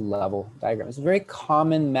energy level diagram. It's a very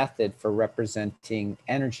common method for representing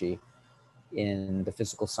energy in the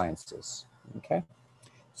physical sciences, okay?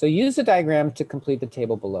 So use the diagram to complete the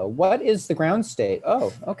table below. What is the ground state?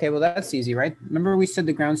 Oh, okay, well that's easy, right? Remember we said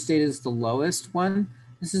the ground state is the lowest one?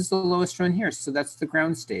 This is the lowest one here, so that's the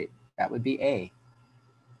ground state. That would be A.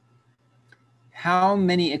 How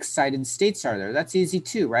many excited states are there? That's easy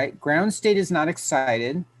too, right? Ground state is not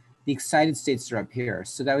excited. The excited states are up here.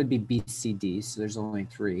 So that would be B, C, D. So there's only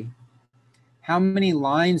 3. How many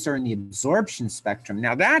lines are in the absorption spectrum?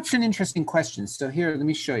 Now that's an interesting question. So here, let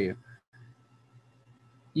me show you.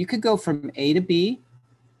 You could go from A to B,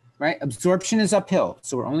 right? Absorption is uphill.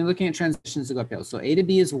 So we're only looking at transitions that go uphill. So A to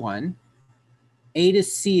B is 1. A to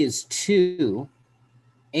C is 2.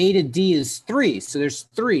 A to D is 3. So there's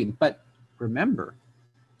 3. But remember,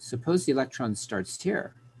 suppose the electron starts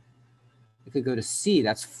here. It could go to C,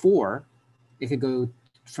 that's 4. It could go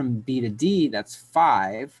from B to D, that's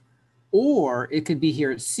 5. Or it could be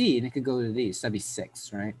here at C and it could go to D, so that'd be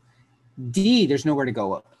 6, right? D, there's nowhere to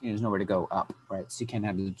go up. There's nowhere to go up, right? So you can't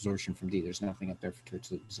have the absorption from D. There's nothing up there for it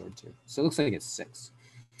to absorb to. So it looks like it's 6.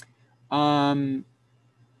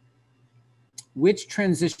 Which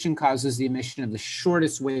transition causes the emission of the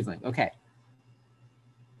shortest wavelength? Okay.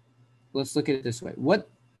 Let's look at it this way. Let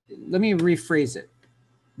me rephrase it.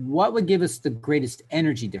 What would give us the greatest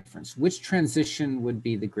energy difference? Which transition would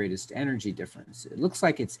be the greatest energy difference? It looks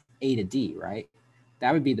like it's A to D, right?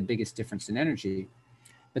 That would be the biggest difference in energy.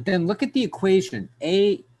 But then look at the equation.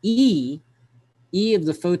 E of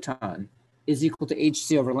the photon is equal to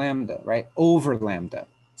hc over lambda, right? Over lambda.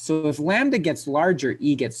 So if lambda gets larger,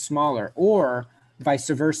 E gets smaller, or vice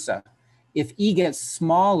versa. If E gets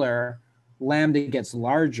smaller, lambda gets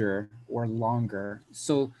larger or longer.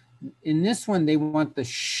 So in this one, they want the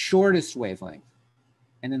shortest wavelength.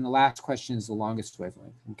 And then the last question is the longest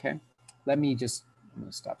wavelength, okay? I'm going to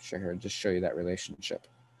stop share here and just show you that relationship.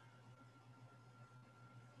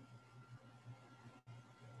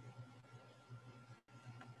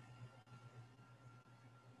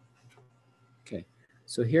 Okay,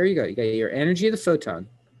 so here you go. You got your energy of the photon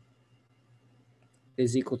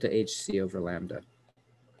is equal to hc over lambda.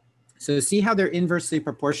 So see how they're inversely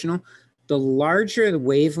proportional? The larger the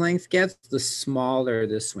wavelength gets, the smaller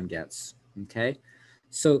this one gets, okay?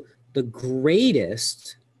 So the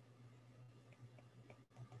greatest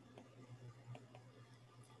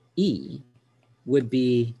E would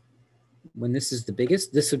be, when this is the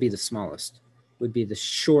biggest, this would be the smallest, would be the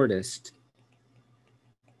shortest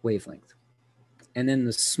wavelength. And then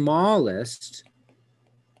the smallest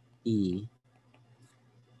E,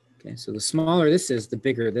 okay, so the smaller this is, the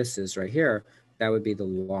bigger this is right here, that would be the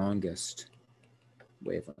longest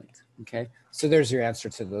wavelength, okay? So there's your answer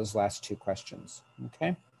to those last 2 questions,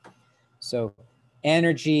 okay? So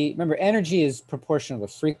energy, remember energy is proportional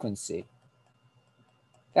to frequency.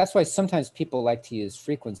 That's why sometimes people like to use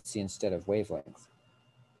frequency instead of wavelength,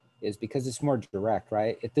 is because it's more direct,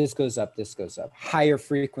 right? If this goes up, this goes up. Higher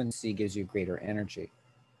frequency gives you greater energy.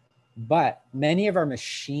 But many of our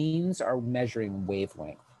machines are measuring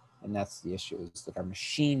wavelength. And that's the issue, is that our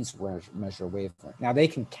machines measure wavelength. Now they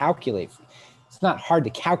can calculate, it's not hard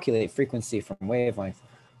to calculate frequency from wavelength,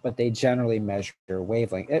 but they generally measure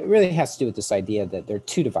wavelength. It really has to do with this idea that there are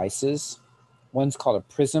 2 devices. One's called a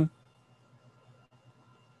prism.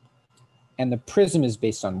 And the prism is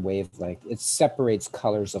based on wavelength. It separates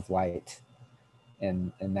colors of light.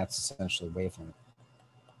 And that's essentially wavelength.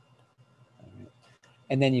 Right.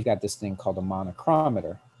 And then you've got this thing called a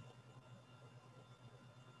monochromator.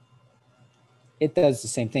 It does the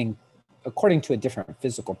same thing according to a different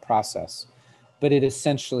physical process, but it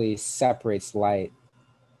essentially separates light.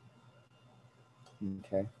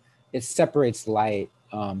 Okay, it separates light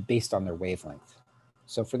based on their wavelength.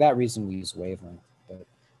 So for that reason, we use wavelength. But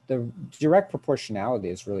the direct proportionality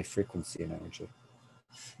is really frequency and energy.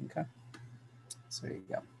 Okay. So there you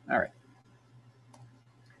go. All right.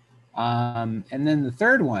 And then the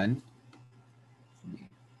third one,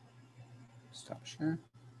 stop share.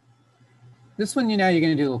 This one, you're going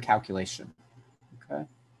to do a little calculation. Okay.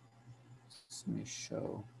 So let me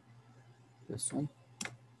show this one.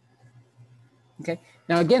 Okay.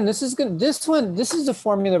 Now again, this is the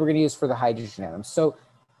formula we're going to use for the hydrogen atom. So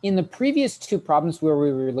in the previous two problems where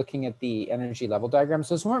we were looking at the energy level diagrams,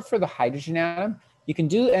 those weren't for the hydrogen atom. You can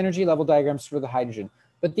do energy level diagrams for the hydrogen,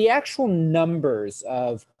 but the actual numbers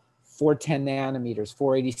of 410 nanometers,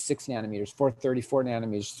 486 nanometers, 434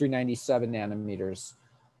 nanometers, 397 nanometers,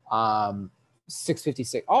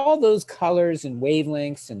 656, all those colors and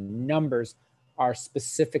wavelengths and numbers are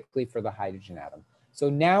specifically for the hydrogen atom. So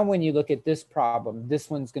now when you look at this problem,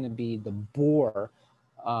 this one's going to be the Bohr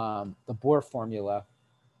formula.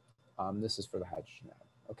 This is for the hydrogen atom,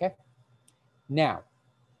 okay? Now,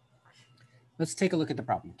 let's take a look at the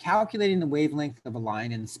problem. Calculating the wavelength of a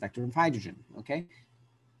line in the spectrum of hydrogen, okay?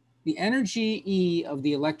 The energy E of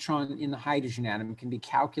the electron in the hydrogen atom can be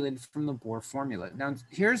calculated from the Bohr formula. Now,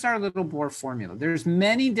 here's our little Bohr formula. There's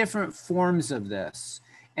many different forms of this,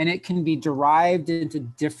 and it can be derived into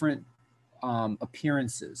different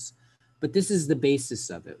appearances. But this is the basis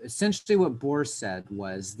of it. Essentially, what Bohr said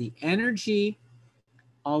was the energy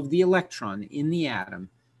of the electron in the atom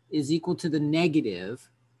is equal to the negative,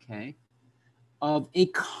 okay, of a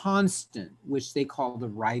constant, which they call the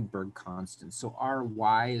Rydberg constant. So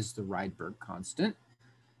Ry is the Rydberg constant,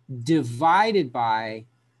 divided by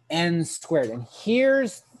n squared. And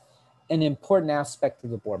here's an important aspect of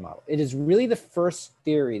the Bohr model. It is really the first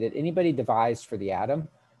theory that anybody devised for the atom,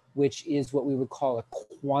 which is what we would call a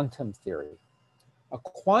quantum theory. A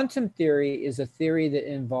quantum theory is a theory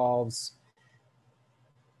that involves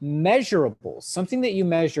measurables, something that you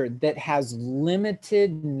measure that has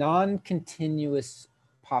limited non-continuous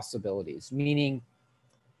possibilities. Meaning,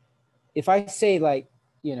 if I say, like,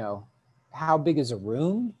 you know, how big is a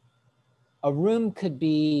room? A room could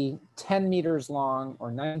be 10 meters long, or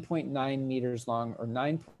 9.9 meters long, or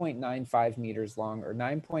 9.95 meters long, or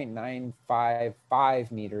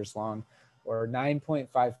 9.955 meters long, or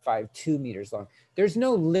 9.552 meters long. There's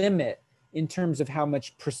no limit in terms of how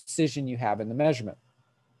much precision you have in the measurement.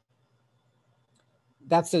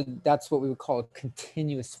 That's what we would call a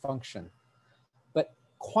continuous function. But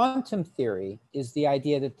quantum theory is the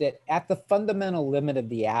idea that at the fundamental limit of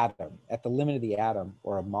the atom, at the limit of the atom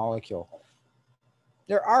or a molecule,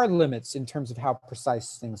 there are limits in terms of how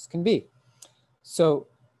precise things can be. So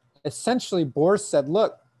essentially, Bohr said,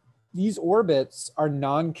 look, these orbits are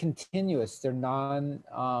non-continuous. They're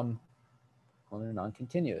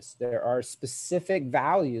non-continuous. There are specific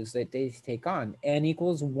values that they take on. N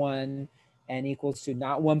equals 1, n equals 2,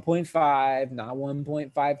 not 1.5, not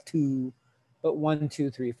 1.52, but 1, 2,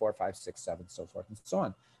 3, 4, 5, 6, 7, so forth and so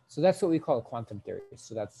on. So that's what we call a quantum theory.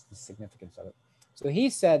 So that's the significance of it. So he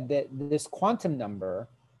said that this quantum number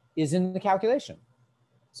is in the calculation.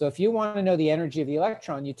 So if you want to know the energy of the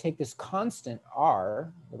electron, you take this constant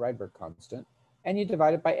R, the Rydberg constant, and you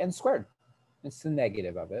divide it by n squared. It's the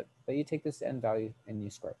negative of it, but you take this n value and you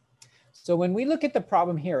square it. So when we look at the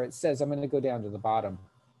problem here, it says, I'm going to go down to the bottom,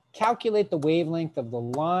 calculate the wavelength of the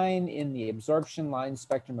line in the absorption line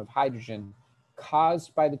spectrum of hydrogen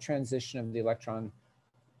caused by the transition of the electron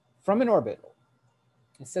from an orbit.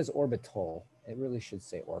 It says orbital. It really should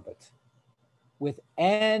say orbit. With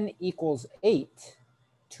n equals 8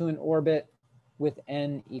 to an orbit with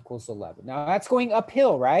n equals 11. Now that's going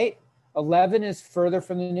uphill, right? 11 is further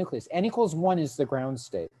from the nucleus. N equals 1 is the ground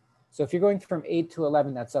state. So if you're going from 8 to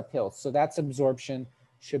 11, that's uphill. So that's absorption,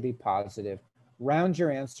 should be positive. Round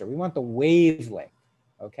your answer. We want the wavelength,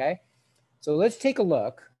 okay? So let's take a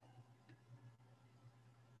look.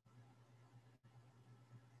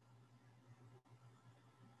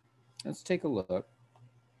 Let's take a look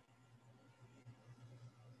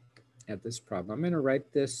at this problem. I'm going to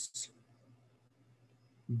write this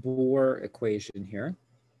Bohr equation here.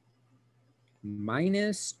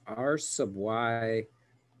 Minus R sub y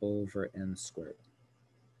over n squared.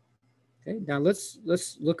 Okay, now let's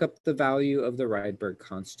look up the value of the Rydberg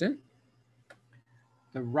constant.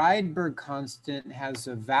 The Rydberg constant has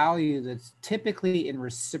a value that's typically in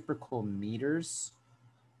reciprocal meters,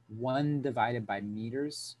 1 divided by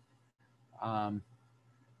meters.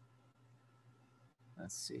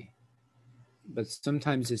 Let's see, but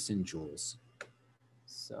sometimes it's in joules.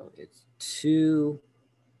 So it's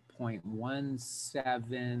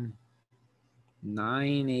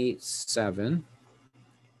 2.17987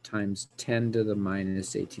 times 10 to the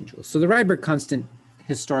minus 18 joules. So the Rydberg constant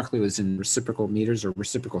historically was in reciprocal meters or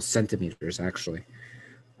reciprocal centimeters, actually.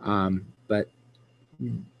 But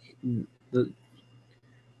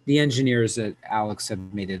The engineers at Alex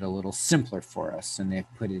have made it a little simpler for us, and they've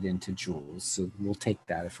put it into joules. So we'll take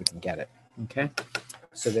that if we can get it. Okay,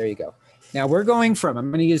 so there you go. Now we're going from, I'm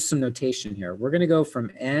going to use some notation here. We're going to go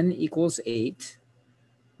from n equals 8,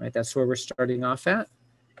 right? That's where we're starting off at.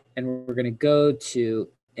 And we're going to go to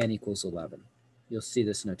n equals 11. You'll see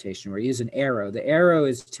this notation. We're using arrow. The arrow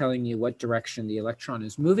is telling you what direction the electron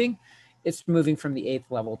is moving. It's moving from the 8th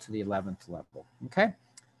level to the 11th level. Okay,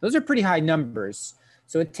 those are pretty high numbers.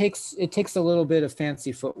 So it takes a little bit of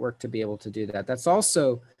fancy footwork to be able to do that. That's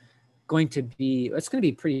also going to be, it's going to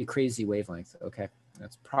be pretty crazy wavelength. Okay,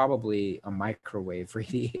 that's probably a microwave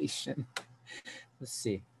radiation. Let's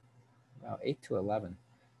see, wow, 8 to 11.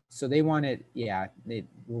 So they want it, yeah,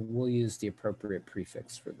 we'll use the appropriate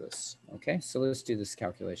prefix for this. Okay, so let's do this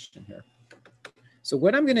calculation here. So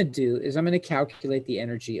what I'm going to do is I'm going to calculate the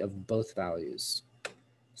energy of both values.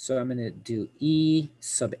 So I'm going to do E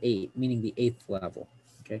sub 8, meaning the 8th level.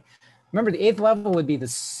 Okay, remember the 8th level would be the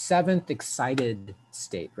 7th excited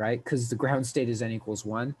state, right? Because the ground state is n equals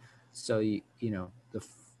 1. So you know the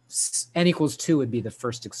n equals 2 would be the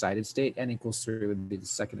first excited state. N equals 3 would be the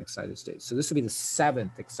second excited state. So this would be the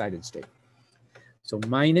 7th excited state. So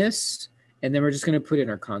minus, and then we're just going to put in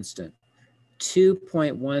our constant,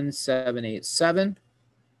 2.1787.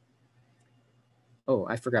 Oh,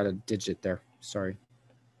 I forgot a digit there. Sorry.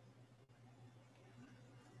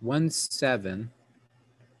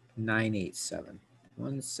 17987.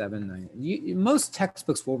 179. Most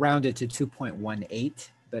textbooks will round it to 2.18,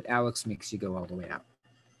 but Alex makes you go all the way out.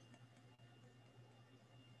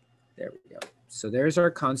 There we go. So there's our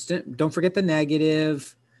constant. Don't forget the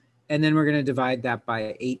negative. And then we're going to divide that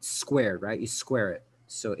by 8 squared, right? You square it.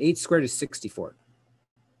 So 8 squared is 64.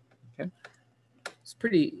 Okay. It's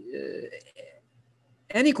pretty,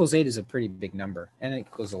 n equals 8 is a pretty big number. N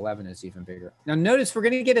equals 11 is even bigger. Now notice we're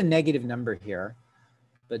going to get a negative number here,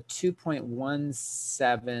 but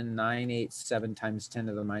 2.17987 times 10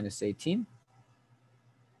 to the minus 18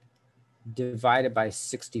 divided by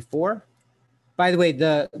 64. By the way,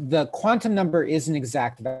 the quantum number is an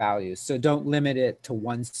exact value, so don't limit it to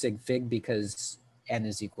 1 sig fig because n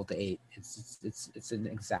is equal to 8. It's an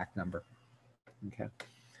exact number. Okay,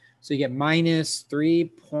 so you get minus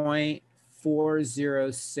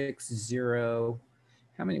 3.4060.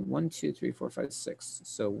 How many? 1, 2, 3, 4, 5, 6.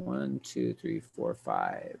 So 1, 2, 3, 4,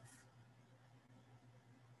 5,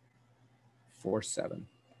 4, 7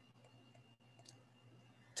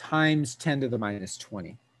 times 10 to the minus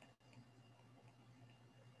 20.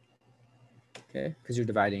 Okay, because you're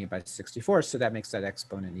dividing it by 64, so that makes that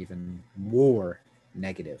exponent even more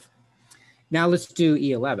negative. Now let's do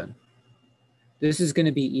E11. This is going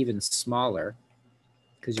to be even smaller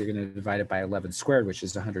because you're going to divide it by 11 squared, which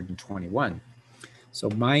is 121. So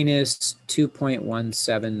minus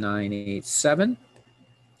 2.17987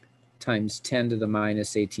 times 10 to the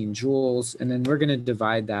minus 18 joules, and then we're going to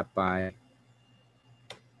divide that by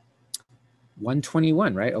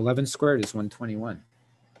 121, right? 11 squared is 121.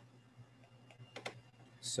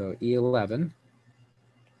 So E11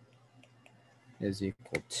 is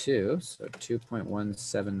equal to, so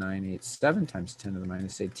 2.17987 times 10 to the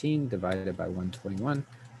minus 18 divided by 121.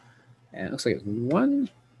 And it looks like it's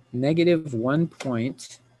negative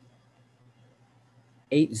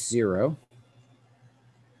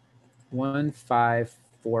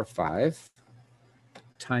 1.801545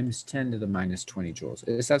 times 10 to the minus 20 joules.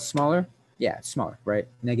 Is that smaller? Yeah, it's smaller, right?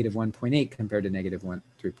 Negative 1.8 compared to negative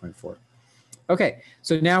 3.4. Okay,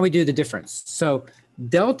 so now we do the difference. So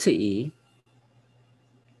delta E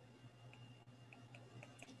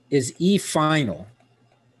is E final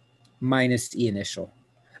minus E initial.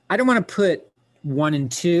 I don't want to put 1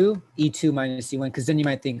 and 2, E2 minus E1, because then you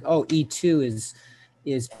might think, oh, E2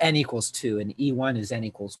 is n equals 2 and E1 is n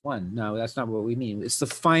equals 1. No, that's not what we mean. It's the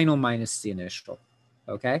final minus the initial,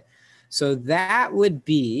 okay? So that would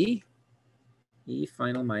be E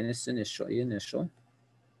final minus initial, E initial.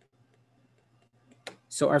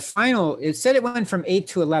 So our final, it said it went from 8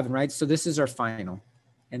 to 11, right? So this is our final,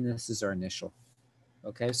 and this is our initial.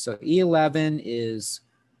 Okay, so E11 is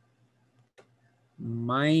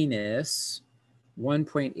minus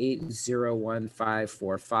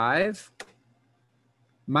 1.801545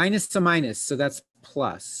 minus to minus, so that's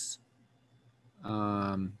plus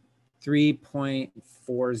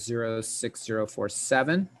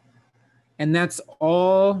 3.406047, and that's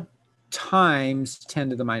all times 10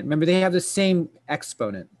 to the minus. Remember, they have the same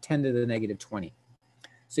exponent, 10 to the negative 20.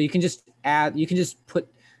 So you can just add, you can just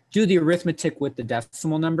do the arithmetic with the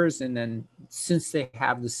decimal numbers, and then since they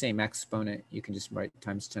have the same exponent, you can just write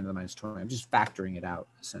times 10 to the minus 20. I'm just factoring it out,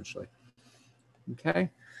 essentially. Okay,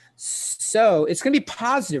 so it's going to be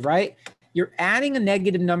positive, right? you're adding a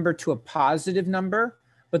negative number to a positive number,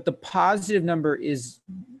 but the positive number is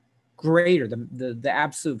greater. The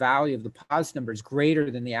absolute value of the positive number is greater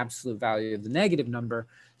than the absolute value of the negative number.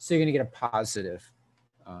 So you're going to get a positive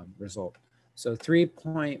result. So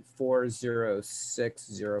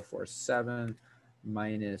 3.406047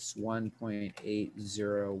 minus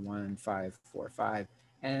 1.801545.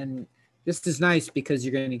 And this is nice because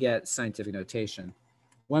you're going to get scientific notation.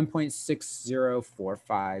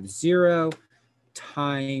 1.60450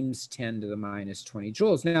 times 10 to the minus 20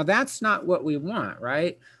 joules. Now that's not what we want,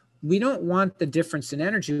 right? We don't want the difference in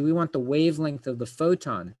energy. We want the wavelength of the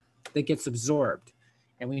photon that gets absorbed.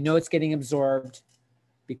 And we know it's getting absorbed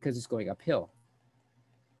because it's going uphill,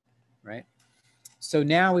 right? So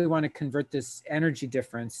now we want to convert this energy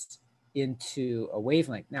difference into a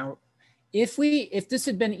wavelength. Now, if this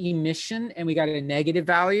had been emission and we got a negative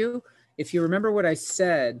value, if you remember what I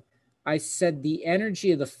said the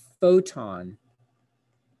energy of the photon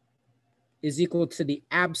is equal to the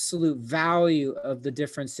absolute value of the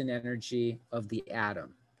difference in energy of the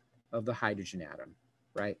atom, of the hydrogen atom,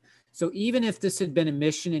 right? So even if this had been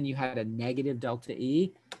emission and you had a negative delta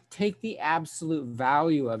E, take the absolute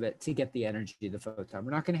value of it to get the energy of the photon.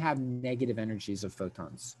 We're not going to have negative energies of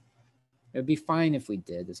photons. It would be fine if we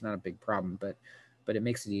did. It's not a big problem, but it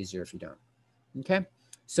makes it easier if you don't. Okay?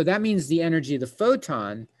 So that means the energy of the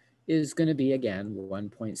photon is going to be, again,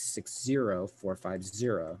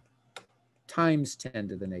 1.60450 times 10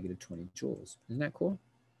 to the negative 20 joules. Isn't that cool?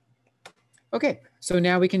 Okay, so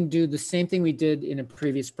now we can do the same thing we did in a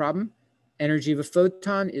previous problem. Energy of a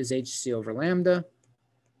photon is hc over lambda.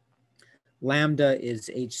 Lambda is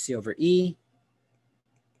hc over E.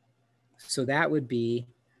 So that would be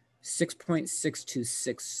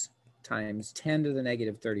 6.626 times 10 to the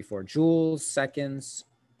negative 34 joules seconds.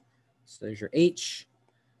 So there's your H.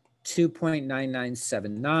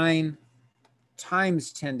 2.9979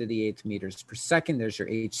 times 10 to the 8th meters per second. There's your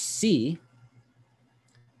HC.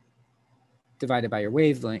 Divided by your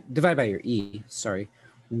wavelength, divided by your E, sorry,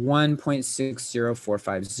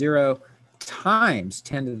 1.60450 times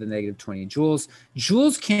 10 to the negative 20 joules.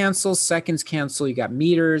 Joules cancel, seconds cancel, you got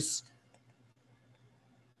meters.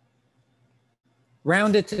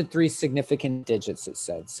 Round it to 3 significant digits, it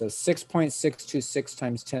said. So 6.626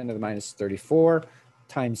 times 10 to the minus 34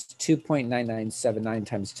 times 2.9979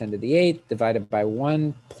 times 10 to the 8th divided by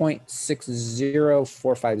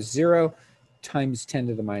 1.60450 times 10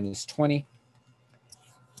 to the minus 20.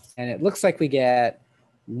 And it looks like we get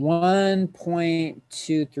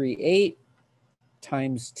 1.238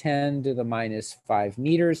 times 10 to the minus 5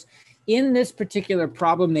 meters. In this particular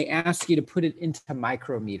problem, they ask you to put it into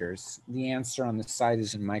micrometers. The answer on the side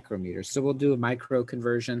is in micrometers. So we'll do a micro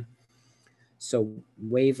conversion. So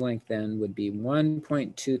wavelength then would be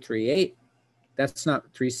 1.238. That's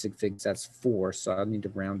not 3 sig figs, that's 4. So I'll need to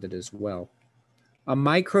round it as well. A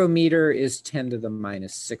micrometer is 10 to the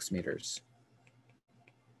minus 6 meters.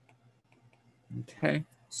 Okay,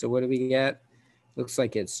 so what do we get? Looks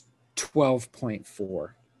like it's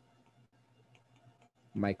 12.4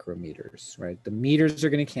 micrometers, right? The meters are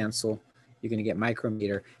going to cancel. You're going to get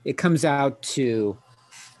micrometer. It comes out to,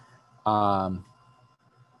 oh,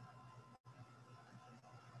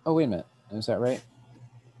 wait a minute. Is that right?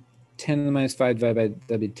 10 to the minus 5 divided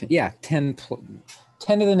by W10. Yeah, 10 to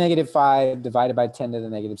the negative 5 divided by 10 to the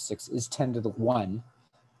negative 6 is 10 to the 1.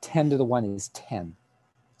 10 to the 1 is 10.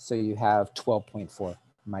 So you have 12.4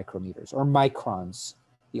 micrometers or microns.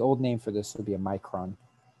 The old name for this would be a micron.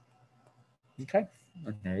 Okay,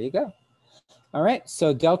 and there you go. All right,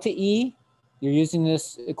 so delta E, you're using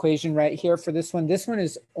this equation right here for this one. This one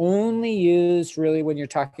is only used really when you're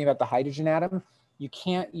talking about the hydrogen atom. You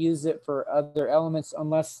can't use it for other elements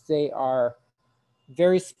unless they are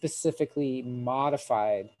very specifically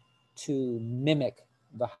modified to mimic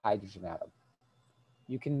the hydrogen atom.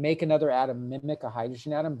 You can make another atom mimic a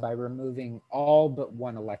hydrogen atom by removing all but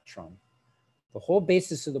one electron. The whole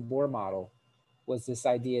basis of the Bohr model was this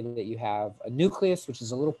idea that you have a nucleus, which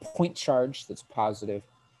is a little point charge that's positive,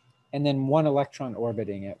 and then one electron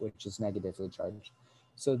orbiting it, which is negatively charged.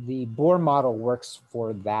 So the Bohr model works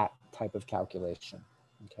for that type of calculation,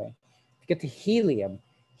 okay? To get to helium,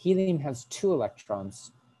 helium has 2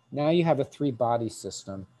 electrons. Now you have a 3-body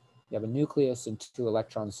system. You have a nucleus and 2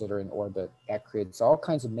 electrons that are in orbit. That creates all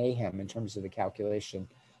kinds of mayhem in terms of the calculation.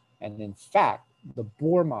 And in fact, the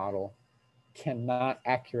Bohr model cannot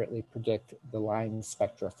accurately predict the line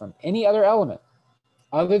spectra from any other element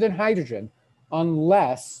other than hydrogen,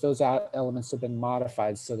 unless those elements have been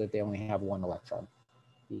modified so that they only have 1 electron.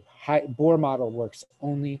 The Bohr model works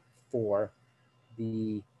only for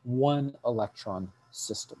the 1 electron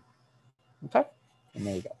system. Okay, and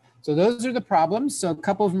there you go. So those are the problems. So a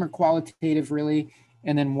couple of them are qualitative, really,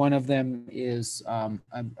 and then one of them is,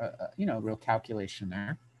 you know, real calculation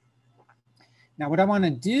there. Now, what I want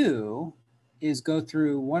to do is go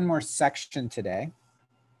through one more section today.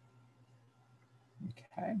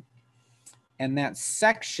 Okay. And that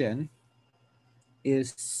section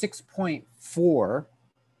is 6.4.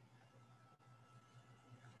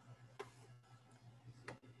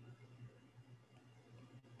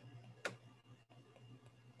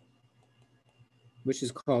 Which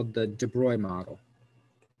is called the deBroglie model.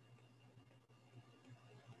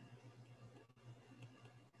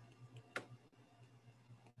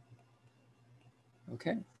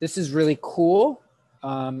 Okay, this is really cool.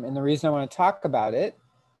 And the reason I want to talk about it,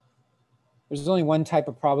 there's only one type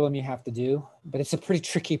of problem you have to do, but it's a pretty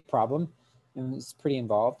tricky problem and it's pretty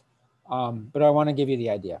involved. But I want to give you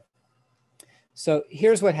the idea. So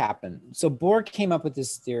here's what happened. So Bohr came up with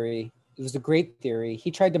this theory. It was a great theory.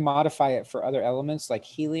 He tried to modify it for other elements like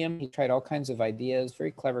helium. He tried all kinds of ideas,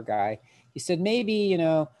 very clever guy. He said, maybe, you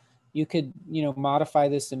know, you could, you know, modify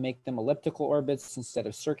this and make them elliptical orbits instead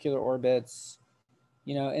of circular orbits,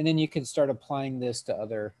 you know, and then you could start applying this to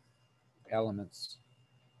other elements.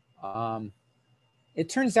 It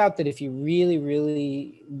turns out that if you really,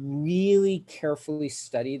 really, really carefully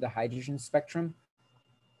study the hydrogen spectrum,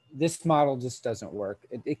 this model just doesn't work.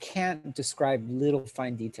 It can't describe little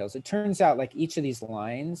fine details. It turns out like each of these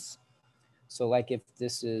lines, so like if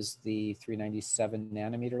this is the 397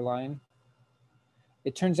 nanometer line,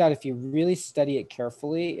 it turns out if you really study it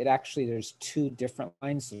carefully, it actually, there's two different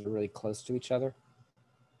lines that are really close to each other.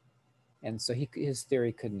 And so his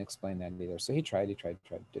theory couldn't explain that either. So he tried,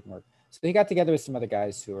 didn't work. So he got together with some other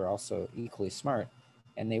guys who were also equally smart,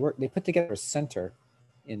 and they put together a center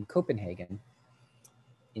in Copenhagen.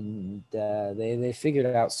 And they figured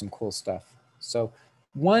out some cool stuff. So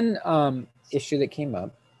one issue that came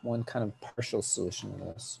up, one kind of partial solution to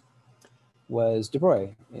this, was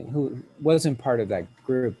deBroglie, who wasn't part of that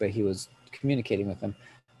group, but he was communicating with them.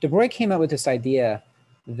 deBroglie came up with this idea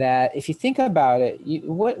that if you think about it,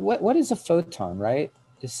 what is a photon, right?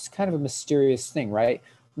 This is kind of a mysterious thing, right?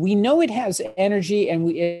 We know it has energy,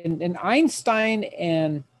 and Einstein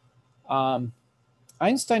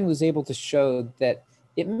was able to show that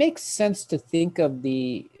it makes sense to think of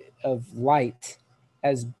light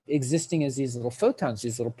as existing as these little photons,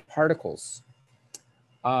 these little particles.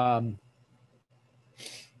 But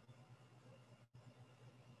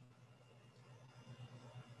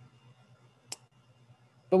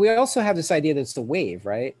we also have this idea that it's a wave,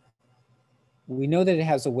 right? We know that it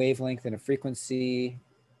has a wavelength and a frequency,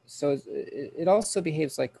 so it also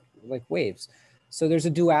behaves like waves. So there's a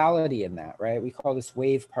duality in that, right? We call this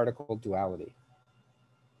wave-particle duality.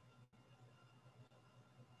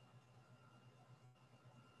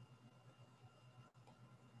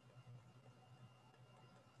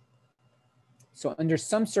 So under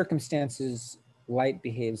some circumstances, light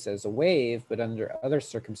behaves as a wave, but under other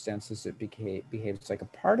circumstances, it behaves like a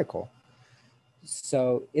particle.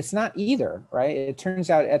 So it's not either, right? It turns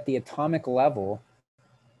out at the atomic level,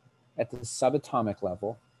 at the subatomic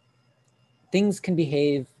level, things can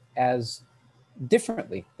behave as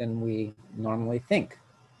differently than we normally think.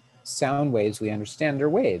 Sound waves, we understand, are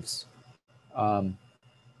waves.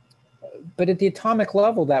 But at the atomic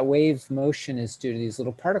level, that wave motion is due to these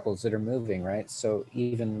little particles that are moving, right? So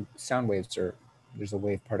even sound waves there's a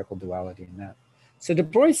wave-particle duality in that. So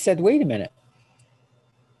deBroglie said, wait a minute.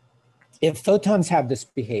 If photons have this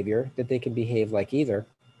behavior, that they can behave like either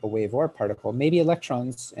a wave or a particle, maybe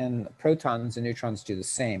electrons and protons and neutrons do the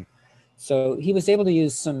same. So he was able to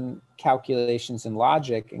use some calculations and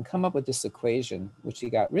logic and come up with this equation, which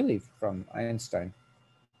he got really from Einstein.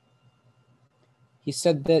 He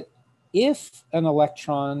said that if an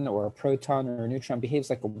electron or a proton or a neutron behaves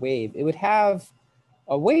like a wave, it would have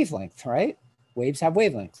a wavelength, right? Waves have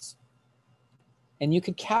wavelengths. And you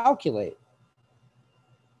could calculate.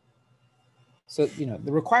 So, you know,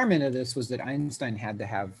 the requirement of this was that Einstein had to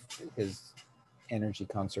have his energy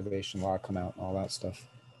conservation law come out and all that stuff.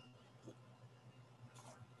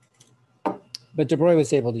 But deBroglie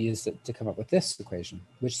was able to use it to come up with this equation,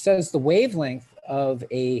 which says the wavelength of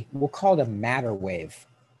we'll call it a matter wave.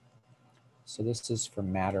 So this is for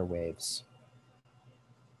matter waves.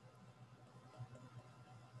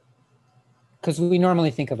 Because we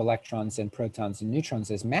normally think of electrons and protons and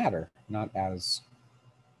neutrons as matter, not as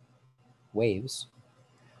waves,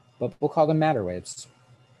 but we'll call them matter waves.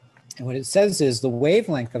 And what it says is the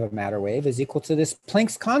wavelength of a matter wave is equal to this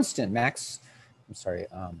Planck's constant,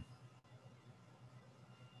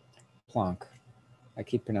 Planck. I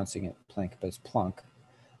keep pronouncing it Planck, but it's Planck.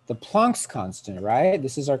 The Planck's constant, right?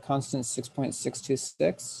 This is our constant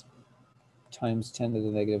 6.626. times 10 to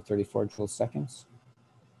the negative 34 joule seconds,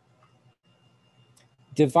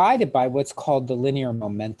 divided by what's called the linear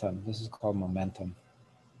momentum. This is called momentum.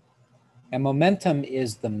 And momentum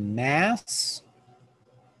is the mass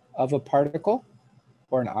of a particle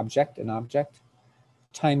or an object,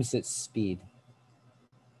 times its speed.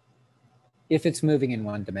 If it's moving in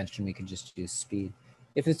one dimension, we could just use speed.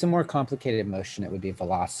 If it's a more complicated motion, it would be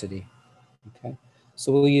velocity. Okay,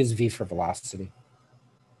 so we'll use v for velocity.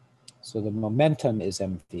 So the momentum is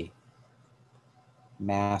mv,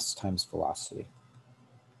 mass times velocity.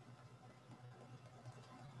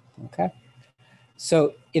 Okay,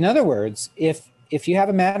 so in other words, if you have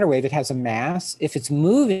a matter wave, it has a mass. If it's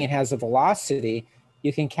moving, it has a velocity.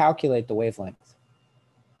 You can calculate the wavelength.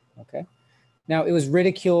 Okay. Now, it was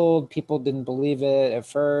ridiculed. People didn't believe it at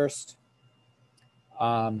first.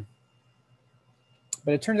 But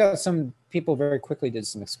it turns out some people very quickly did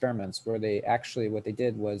some experiments where they actually, what they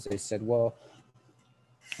did was they said, well,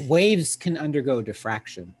 waves can undergo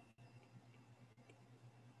diffraction.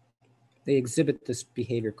 They exhibit this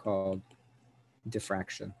behavior called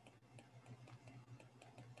diffraction,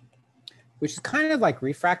 which is kind of like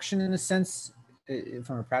refraction in a sense,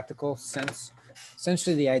 from a practical sense.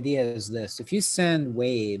 Essentially, the idea is this: if you send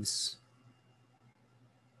waves,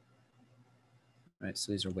 right?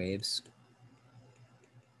 So these are waves,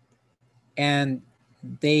 and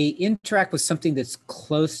they interact with something that's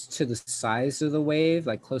close to the size of the wave,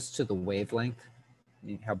 like close to the wavelength.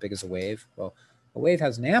 How big is a wave? Well, a wave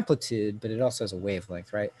has an amplitude, but it also has a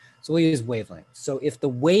wavelength, right? So we'll use wavelength. So if the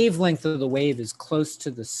wavelength of the wave is close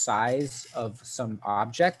to the size of some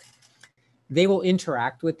object, they will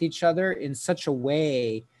interact with each other in such a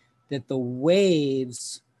way that the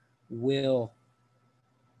waves will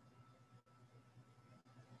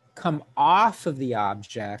come off of the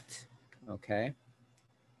object, okay?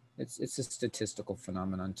 It's a statistical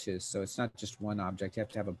phenomenon too. So it's not just one object, you have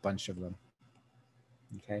to have a bunch of them,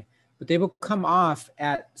 okay? But they will come off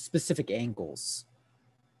at specific angles.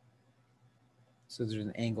 So there's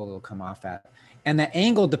an angle they'll come off at. And that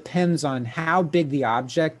angle depends on how big the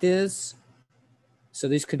object is. So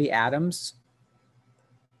these could be atoms,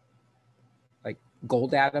 like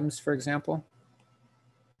gold atoms, for example.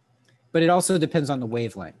 But it also depends on the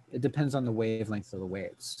wavelength. It depends on the wavelength of the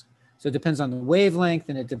waves. So it depends on the wavelength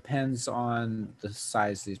and it depends on the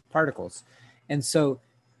size of these particles. And so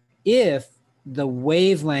if the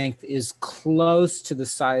wavelength is close to the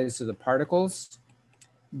size of the particles,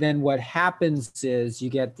 then what happens is you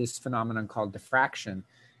get this phenomenon called diffraction.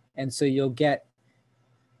 And so you'll get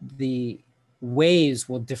the waves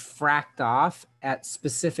will diffract off at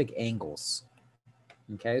specific angles.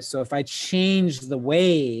 Okay, so if I change the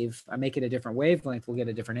wave, I make it a different wavelength, we'll get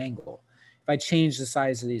a different angle. If I change the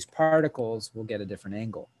size of these particles, we'll get a different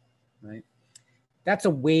angle, right? That's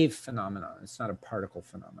a wave phenomenon. It's not a particle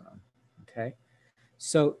phenomenon, okay?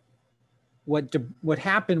 So what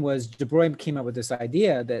happened was de Broglie came up with this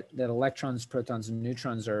idea that electrons, protons, and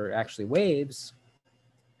neutrons are actually waves,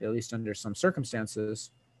 at least under some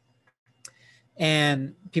circumstances.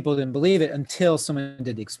 And people didn't believe it until someone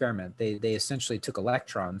did the experiment. They essentially took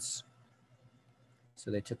electrons. So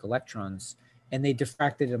they took electrons and they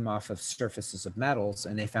diffracted them off of surfaces of metals,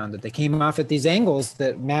 and they found that they came off at these angles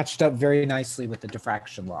that matched up very nicely with the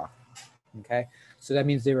diffraction law. Okay, so that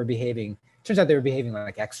means they were behaving, turns out they were behaving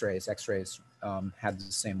like X-rays. X-rays had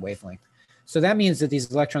the same wavelength. So that means that these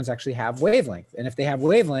electrons actually have wavelength. And if they have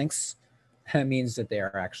wavelengths, that means that they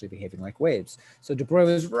are actually behaving like waves. So de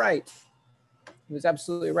Broglie was right. He was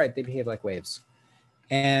absolutely right. They behave like waves.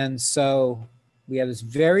 And so we have this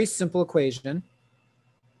very simple equation.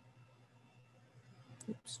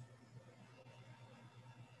 Oops.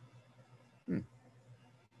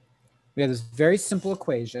 We have this very simple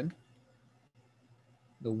equation.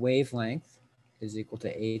 The wavelength is equal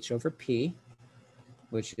to h over p,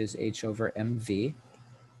 which is h over mv.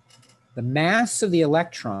 The mass of the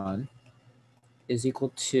electron is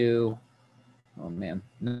equal to, oh man,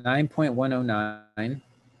 9.109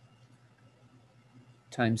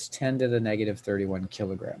 times 10 to the negative 31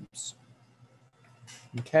 kilograms.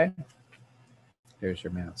 Okay, there's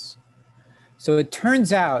your mass. So it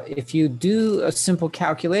turns out if you do a simple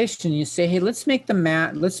calculation, you say, hey, let's make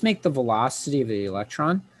the velocity of the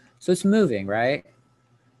electron. So it's moving, right?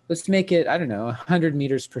 Let's make it, I don't know, 100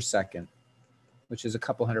 meters per second, which is a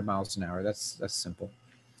couple hundred miles an hour. That's simple.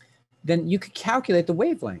 Then you could calculate the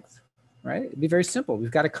wavelength, right? It'd be very simple.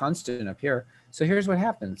 We've got a constant up here. So here's what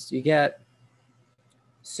happens. You get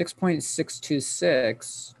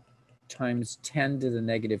 6.626 times 10 to the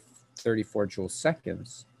negative 34 joule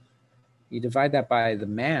seconds. You divide that by the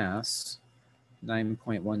mass,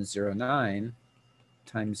 9.109,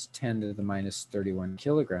 times 10 to the minus 31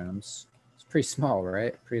 kilograms. It's pretty small,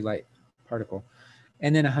 right? Pretty light particle.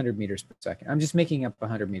 And then 100 meters per second. I'm just making up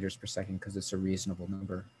 100 meters per second because it's a reasonable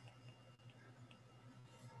number.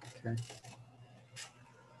 Okay.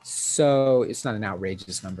 So it's not an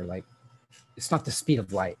outrageous number. Like, it's not the speed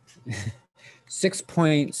of light.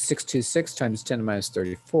 6.626 times 10 to the minus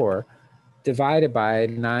 34 divided by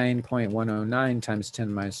 9.109 times 10 to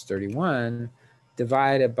the minus 31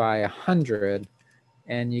 divided by 100,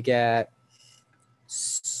 and you get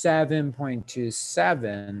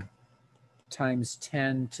 7.27 times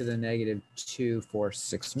 10 to the negative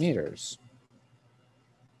 246 meters,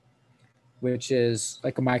 which is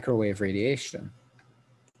like a microwave radiation.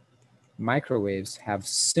 Microwaves have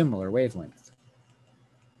similar wavelength.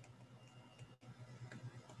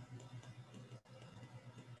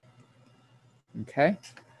 Okay,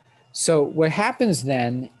 so what happens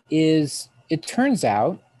then is it turns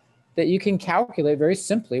out that you can calculate very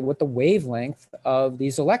simply what the wavelength of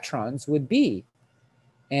these electrons would be.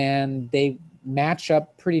 And they match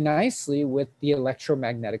up pretty nicely with the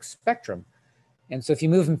electromagnetic spectrum. And so if you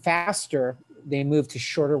move them faster, they move to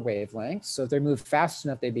shorter wavelengths. So if they move fast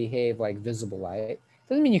enough, they behave like visible light.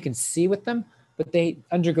 Doesn't mean you can see with them, but they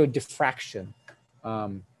undergo diffraction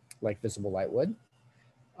like visible light would.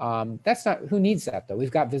 That's not, who needs that though?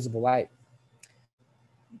 We've got visible light.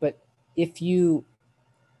 But if you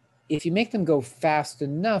make them go fast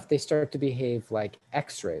enough, they start to behave like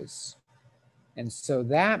X-rays. And so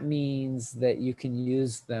that means that you can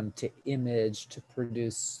use them to image, to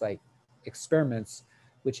produce like experiments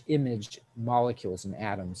which image molecules and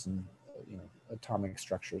atoms and atomic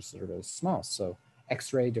structures that are really small. So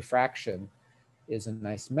X-ray diffraction is a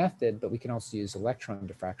nice method, but we can also use electron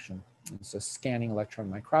diffraction. And so scanning electron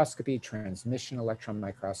microscopy, transmission electron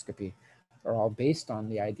microscopy are all based on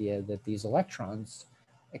the idea that these electrons,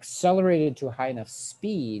 accelerated to a high enough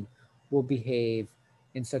speed, will behave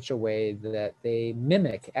in such a way that they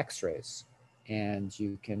mimic X-rays, and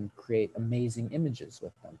you can create amazing images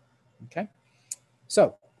with them. Okay,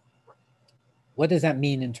 so what does that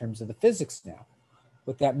mean in terms of the physics now?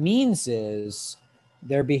 What that means is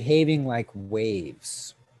they're behaving like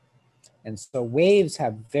waves. And so waves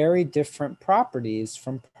have very different properties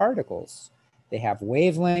from particles. They have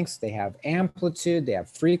wavelengths, they have amplitude, they have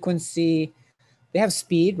frequency, they have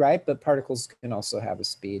speed, right? But particles can also have a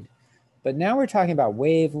speed. But now we're talking about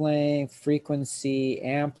wavelength, frequency,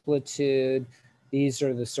 amplitude. These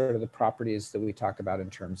are the sort of the properties that we talk about in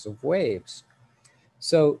terms of waves.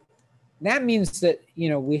 So that means that,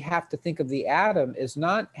 we have to think of the atom as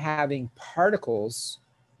not having particles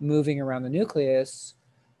moving around the nucleus,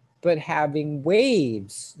 but having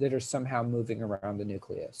waves that are somehow moving around the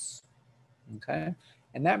nucleus. Okay,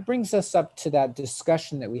 and that brings us up to that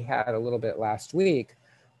discussion that we had a little bit last week,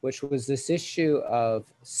 which was this issue of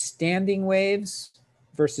standing waves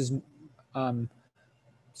versus,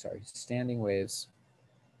 standing waves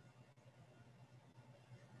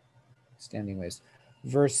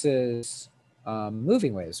versus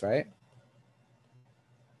moving waves, right?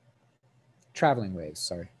 Traveling waves,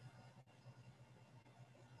 sorry.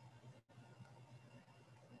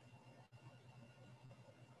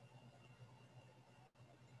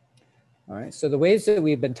 All right, so the waves that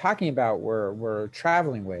we've been talking about were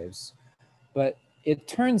traveling waves, but it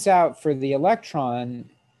turns out for the electron,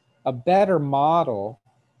 a better model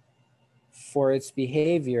for its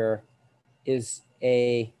behavior is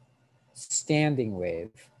a standing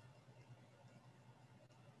wave.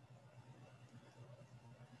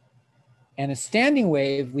 And a standing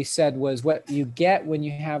wave, we said, was what you get when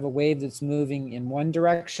you have a wave that's moving in one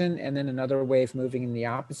direction and then another wave moving in the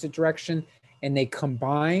opposite direction, and they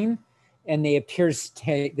combine and they appear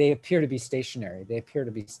to be stationary. They appear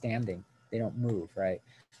to be standing. They don't move, right?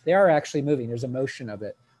 They are actually moving. There's a motion of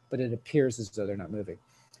it, but it appears as though they're not moving.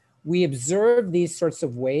 We observe these sorts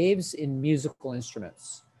of waves in musical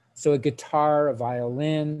instruments. So a guitar, a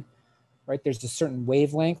violin, right? There's a certain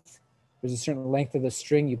wavelength. There's a certain length of the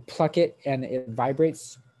string. You pluck it and it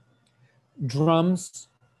vibrates. Drums.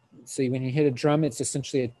 So when you hit a drum, it's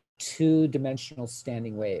essentially a two-dimensional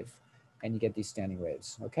standing wave, and you get these standing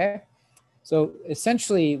waves, okay? So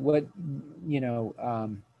essentially what,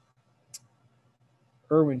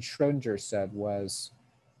 Erwin Schrödinger said was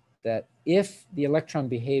that if the electron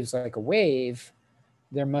behaves like a wave,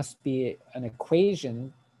 there must be an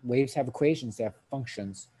equation. Waves have equations, they have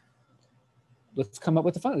functions. Let's come up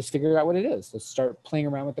with the function. Let's figure out what it is. Let's start playing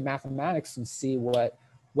around with the mathematics and see what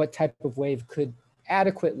type of wave could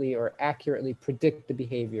adequately or accurately predict the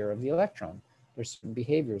behavior of the electron. There's certain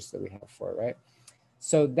behaviors that we have for it, right?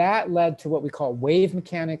 So that led to what we call wave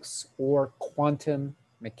mechanics or quantum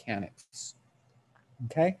mechanics.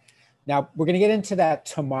 Okay. Now we're going to get into that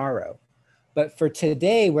tomorrow. But for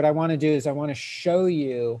today, what I want to do is I want to show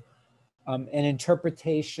you an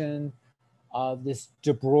interpretation of this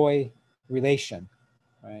deBroglie relation,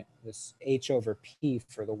 right? This H over P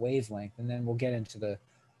for the wavelength, and then we'll get into the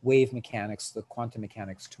wave mechanics, the quantum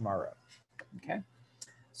mechanics tomorrow, okay?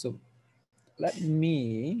 So let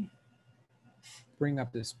me bring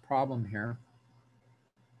up this problem here.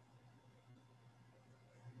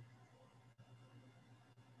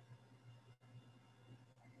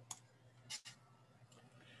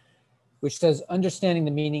 Which says, understanding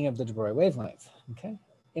the meaning of the deBroglie wavelength, okay?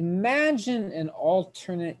 Imagine an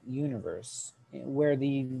alternate universe where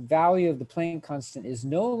the value of the Planck constant is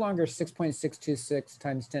no longer 6.626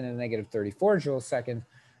 times 10 to the negative 34 joules second,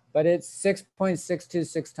 but it's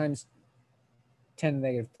 6.626 times 10 to the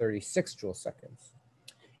negative 36 joules seconds.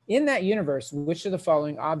 In that universe, which of the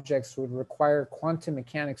following objects would require quantum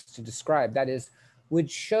mechanics to describe? That is,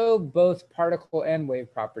 would show both particle and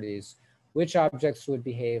wave properties. Which objects would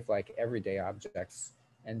behave like everyday objects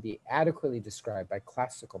and be adequately described by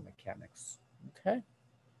classical mechanics? Okay.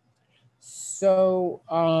 So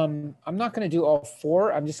I'm not going to do all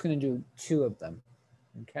four. I'm just going to do two of them.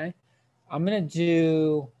 Okay. I'm going to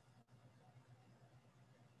do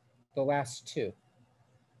the last two.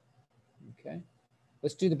 Okay.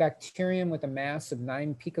 Let's do the bacterium with a mass of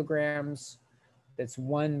 9 picograms. That's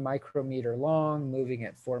 1 micrometer long, moving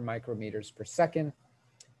at 4 micrometers per second.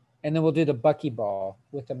 And then we'll do the buckyball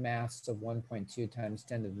with a mass of 1.2 times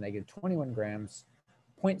 10 to the negative 21 grams,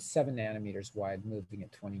 0.7 nanometers wide, moving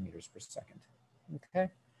at 20 meters per second.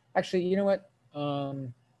 Okay. Actually, you know what?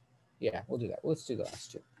 Yeah, we'll do that. Let's do the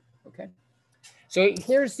last two. Okay. So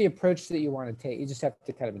here's the approach that you want to take. You just have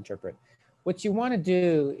to kind of interpret. What you want to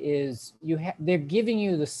do is they're giving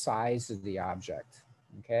you the size of the object.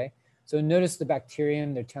 Okay. So notice the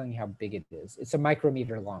bacterium, they're telling you how big it is. It's a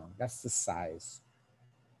micrometer long. That's the size.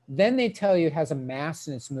 Then they tell you it has a mass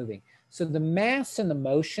and it's moving. So the mass and the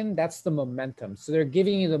motion, that's the momentum. So they're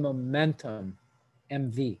giving you the momentum,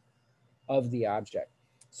 mv, of the object.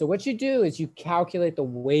 So what you do is you calculate the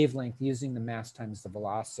wavelength using the mass times the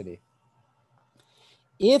velocity.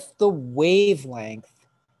 If the wavelength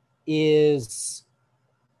is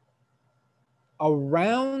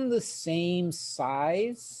around the same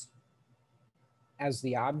size as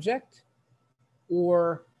the object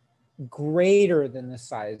or greater than the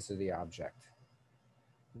size of the object,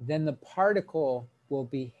 then the particle will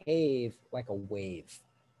behave like a wave.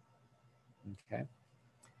 Okay.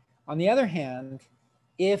 On the other hand,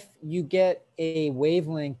 if you get a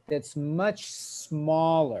wavelength that's much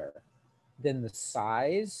smaller than the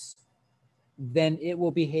size, then it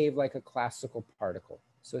will behave like a classical particle.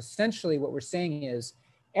 So essentially what we're saying is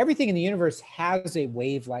everything in the universe has a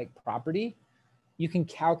wave-like property. You can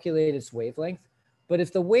calculate its wavelength, but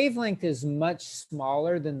if the wavelength is much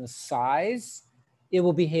smaller than the size, it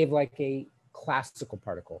will behave like a classical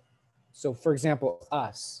particle. So for example,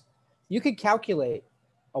 us, you could calculate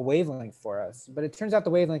a wavelength for us, but it turns out the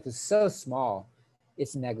wavelength is so small,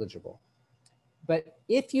 it's negligible. But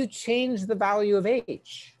if you change the value of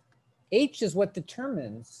H is what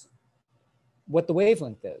determines what the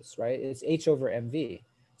wavelength is, right? It's H over mv.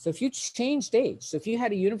 So if you changed H, so if you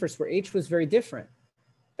had a universe where H was very different,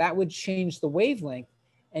 that would change the wavelength,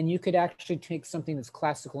 and you could actually take something that's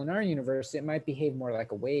classical in our universe, it might behave more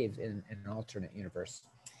like a wave in an alternate universe.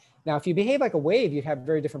 Now, if you behave like a wave, you'd have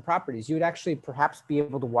very different properties. You would actually perhaps be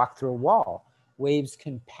able to walk through a wall. Waves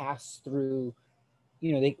can pass through,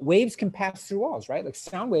 waves can pass through walls, right? Like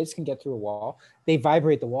sound waves can get through a wall. They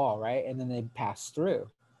vibrate the wall, right? And then they pass through.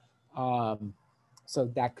 So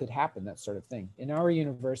that could happen, that sort of thing. In our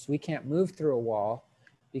universe, we can't move through a wall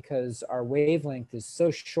because our wavelength is so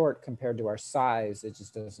short compared to our size, it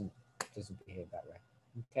just doesn't behave that way.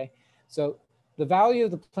 Okay, so the value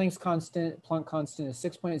of the Planck constant is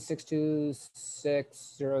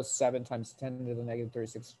 6.62607 times 10 to the negative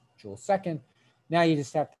 36 joules second. Now you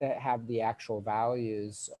just have to have the actual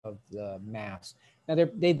values of the mass. Now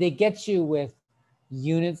they get you with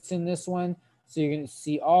units in this one. So you're going to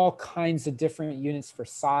see all kinds of different units for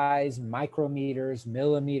size, micrometers,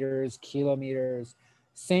 millimeters, kilometers.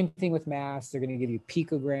 Same thing with mass. They're going to give you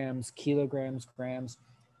picograms, kilograms, grams.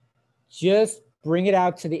 Just bring it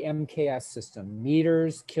out to the MKS system,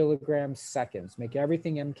 meters, kilograms, seconds. Make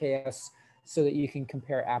everything MKS so that you can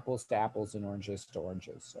compare apples to apples and oranges to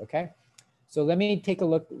oranges, okay? So let me take a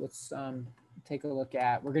look. Let's take a look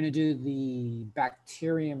at, we're going to do the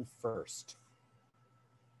bacterium first.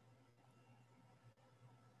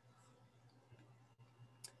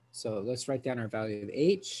 So let's write down our value of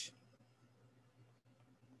H.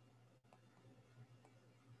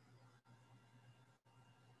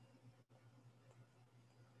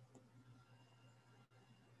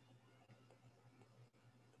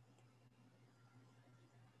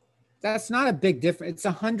 that's not a big difference. It's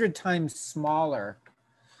 100 times smaller.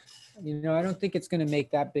 You know, I don't think it's going to make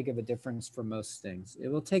that big of a difference for most things. It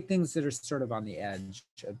will take things that are sort of on the edge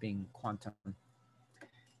of being quantum.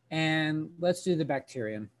 And let's do the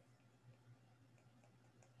bacterium.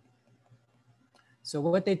 So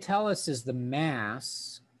what they tell us is the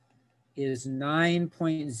mass is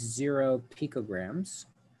 9.0 picograms.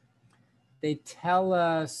 They tell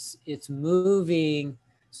us it's moving,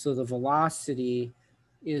 so the velocity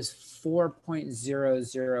is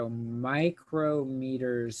 4.00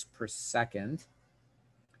 micrometers per second.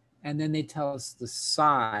 And then they tell us the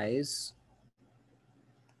size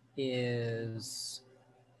is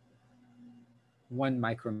 1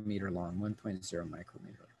 micrometer long, 1.0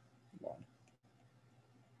 micrometer long.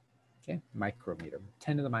 Okay, micrometer,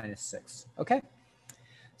 10 to the minus 6. Okay,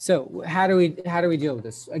 so how do we deal with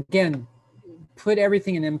this? Again, put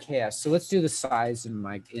everything in MKS. So let's do the size in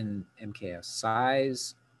MKS.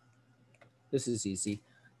 Size, this is easy.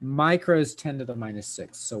 Micro is 10 to the minus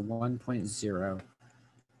 6, so 1.0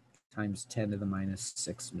 times 10 to the minus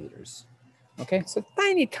 6 meters. Okay, so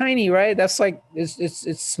tiny, right? That's like,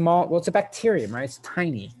 it's small. Well, it's a bacterium, right? It's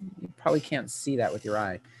tiny. You probably can't see that with your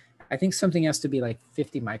eye. I think something has to be like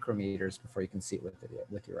 50 micrometers before you can see it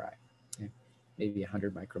with your eye. Okay? Maybe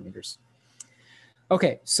 100 micrometers.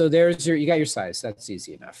 Okay, so there's you got your size. That's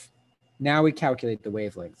easy enough. Now we calculate the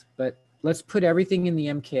wavelength, but let's put everything in the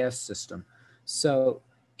MKS system. So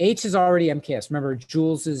H is already MKS. Remember,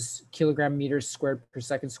 joules is kilogram meters squared per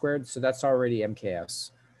second squared, so that's already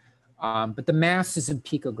MKS. But the mass is in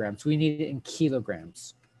picograms. We need it in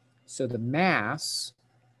kilograms. So the mass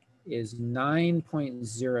is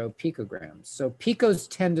 9.0 picograms. So pico's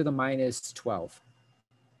 10 to the minus 12.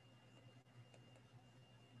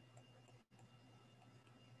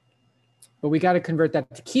 But we got to convert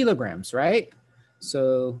that to kilograms, right?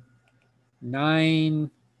 So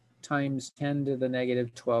 9 times 10 to the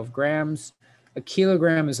negative 12 grams. A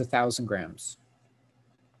kilogram is 1,000 grams.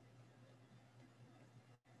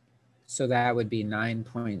 So that would be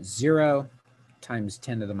 9.0 times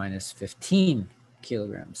 10 to the minus 15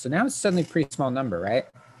 kilograms. So now it's suddenly a pretty small number, right?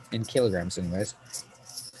 In kilograms anyways.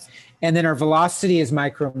 And then our velocity is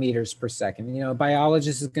micrometers per second. You know, a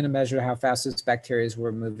biologist is going to measure how fast this bacteria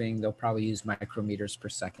were moving. They'll probably use micrometers per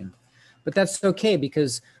second. But that's okay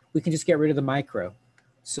because we can just get rid of the micro.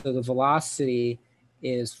 So the velocity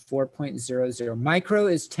is 4.00. Micro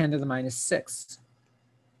is 10 to the minus 6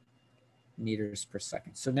 meters per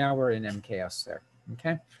second. So now we're in MKS there,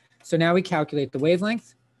 okay? So now we calculate the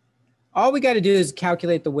wavelength. All we got to do is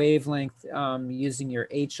calculate the wavelength using your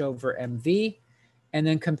H over MV and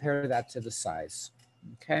then compare that to the size,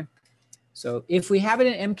 okay? So if we have it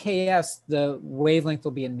in MKS, the wavelength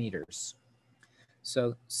will be in meters.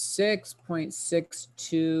 So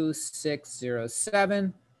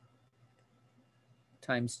 6.62607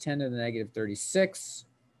 times 10 to the negative 36.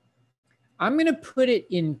 I'm going to put it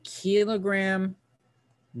in kilogram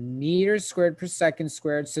meters squared per second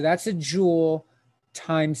squared. So that's a joule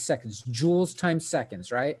times seconds, joules times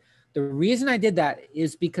seconds, right? The reason I did that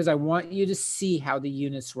is because I want you to see how the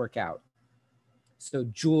units work out. So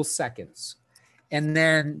joule seconds. And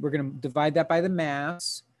then we're going to divide that by the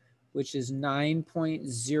mass, which is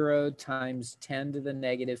 9.0 times 10 to the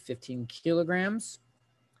negative 15 kilograms.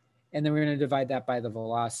 And then we're going to divide that by the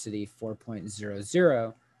velocity,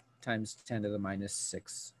 4.00 times 10 to the minus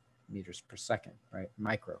 6 meters per second, right?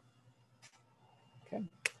 Micro. Okay,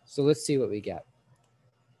 so let's see what we get.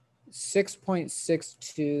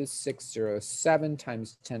 6.62607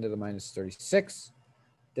 times 10 to the minus 36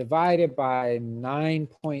 divided by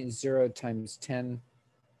 9.0 times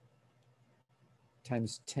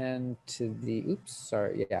 10 to the, oops,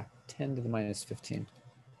 sorry, yeah, 10 to the minus 15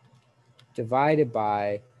 divided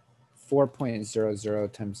by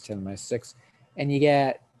 4.00 times 10 to the minus 6, and you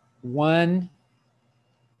get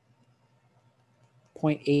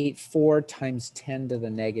 1.84 times 10 to the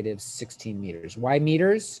negative 16 meters. Why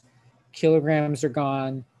meters? Kilograms are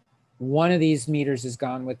gone. One of these meters is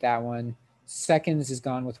gone with that one. Seconds is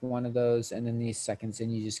gone with one of those, and then these seconds,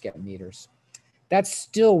 and you just get meters. That's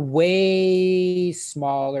still way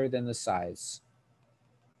smaller than the size.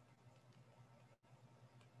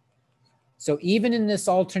 So even in this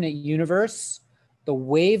alternate universe, the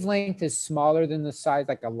wavelength is smaller than the size,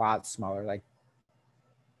 like a lot smaller, like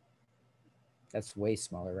that's way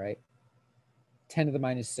smaller, right? 10 to the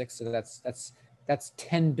minus 6, so that's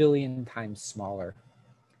 10 billion times smaller.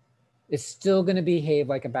 It's still going to behave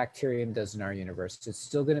like a bacterium does in our universe. It's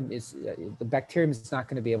still going to, the bacterium is not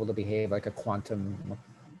going to be able to behave like a quantum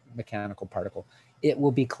mechanical particle. It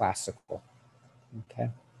will be classical, okay?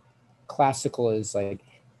 Classical is like,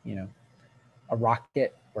 you know, a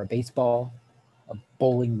rocket or a baseball, a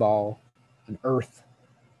bowling ball, an earth.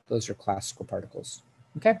 Those are classical particles.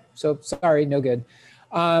 Okay, so sorry, no good.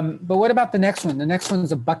 But what about the next one? The next one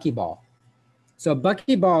is a buckyball. So a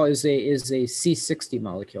buckyball is a C60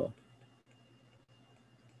 molecule.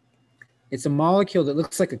 It's a molecule that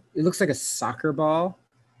looks like a soccer ball,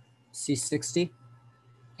 C60,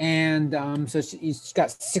 and so it's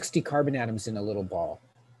got 60 carbon atoms in a little ball.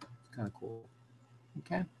 It's kind of cool.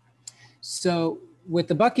 Okay, so with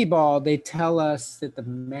the buckyball, they tell us that the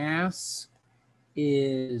mass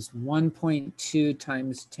is 1.2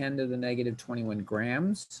 times 10 to the negative 21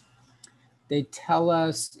 grams. They tell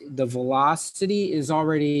us the velocity is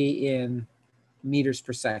already in meters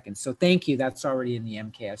per second. So thank you, that's already in the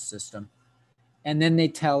MKS system. And then they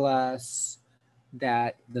tell us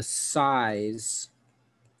that the size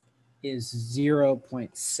is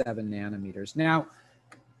 0.7 nanometers. Now,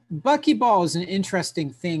 buckyball is an interesting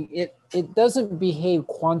thing. It doesn't behave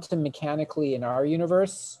quantum mechanically in our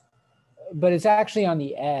universe, but it's actually on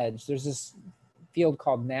the edge. There's this field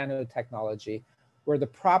called nanotechnology where the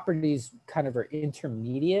properties kind of are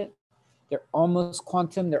intermediate. They're almost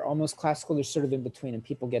quantum, they're almost classical, they're sort of in between, and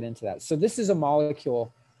people get into that. So this is a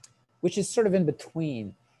molecule which is sort of in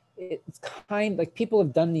between. It's kind like people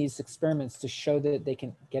have done these experiments to show that they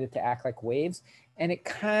can get it to act like waves, and it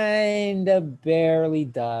kind of barely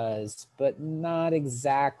does, but not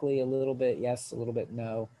exactly. A little bit yes, a little bit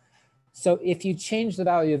no. So if you change the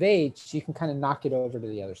value of H, you can kind of knock it over to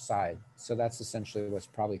the other side. So that's essentially what's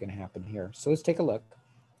probably going to happen here. So let's take a look.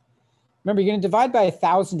 Remember, you're going to divide by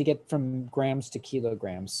 1,000 to get from grams to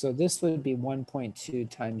kilograms. So this would be 1.2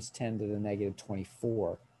 times 10 to the negative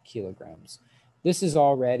 24 kilograms. This is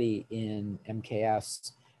already in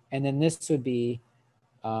MKS. And then this would be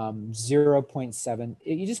 0.7.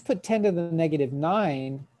 You just put 10 to the negative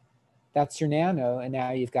 9. That's your nano, and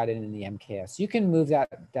now you've got it in the MKS. You can move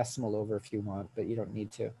that decimal over if you want, but you don't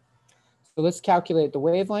need to. So let's calculate the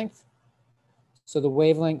wavelength. So the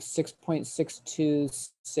wavelength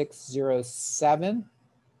 6.62607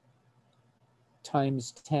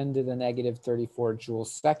 times 10 to the negative 34 joule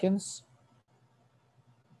seconds.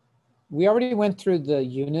 We already went through the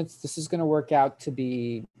units. This is going to work out to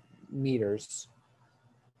be meters.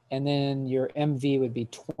 And then your MV would be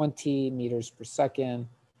 20 meters per second.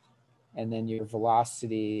 And then your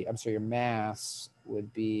velocity, I'm sorry, your mass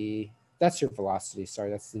would be, that's your velocity, sorry,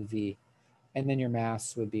 that's the V. And then your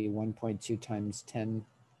mass would be 1.2 times 10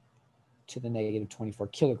 to the negative 24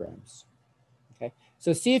 kilograms. Okay,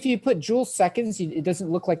 so see if you put joule seconds, it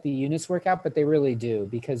doesn't look like the units work out, but they really do,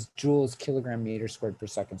 because joule is kilogram meter squared per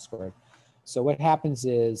second squared. So what happens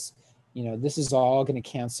is, you know, this is all going to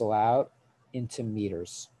cancel out into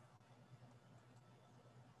meters.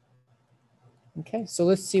 Okay, so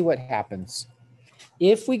let's see what happens.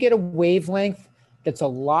 If we get a wavelength that's a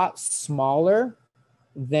lot smaller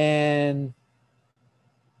than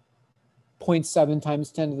 0.7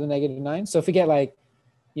 times 10 to the negative 9. So if we get like,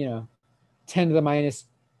 you know, 10 to the minus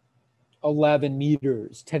 11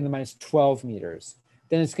 meters, 10 to the minus 12 meters,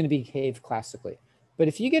 then it's going to behave classically. But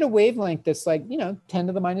if you get a wavelength that's like, you know, 10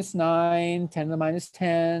 to the minus 9, 10 to the minus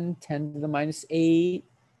 10, 10 to the minus 8,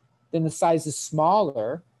 then the size is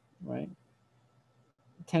smaller, right?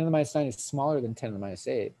 10 to the minus 9 is smaller than 10 to the minus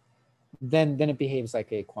 8, then it behaves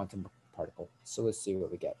like a quantum particle. So let's see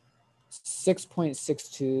what we get.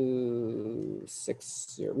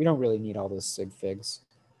 6.6260. We don't really need all those sig figs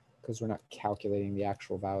because we're not calculating the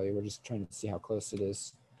actual value. We're just trying to see how close it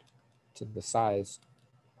is to the size.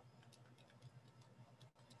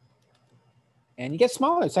 And you get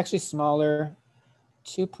smaller. It's actually smaller.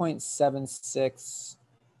 2.76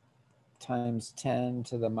 times 10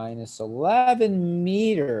 to the minus 11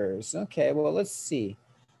 meters. Okay, well, let's see.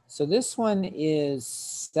 So this one is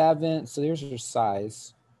 7. So here's your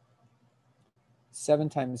size. 7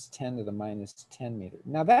 times 10 to the minus 10 meter.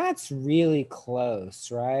 Now that's really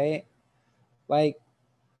close, right? Like,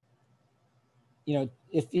 you know,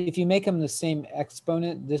 if you make them the same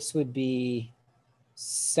exponent, this would be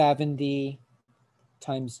 70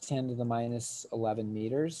 times 10 to the minus 11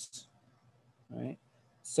 meters, right?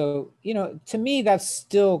 So, you know, to me, that's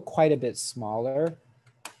still quite a bit smaller,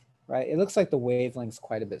 right? It looks like the wavelength's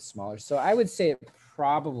quite a bit smaller. So I would say it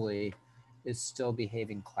probably is still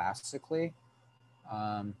behaving classically.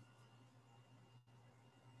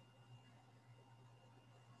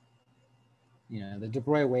 You know, the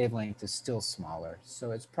deBroglie wavelength is still smaller,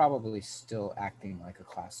 so it's probably still acting like a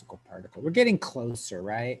classical particle. We're getting closer,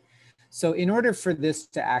 right? So in order for this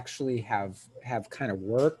to actually have kind of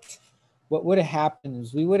worked, what would have happened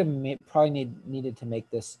is we would have probably needed to make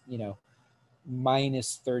this, you know,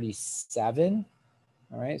 minus 37,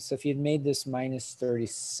 All right, so if you'd made this minus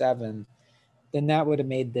 37, then that would have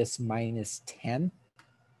made this minus 10.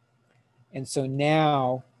 And so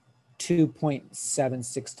now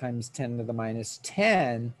 2.76 times 10 to the minus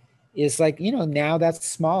 10 is like, you know, now that's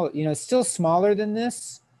small, you know, it's still smaller than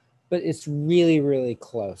this, but it's really, really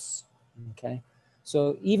close, okay?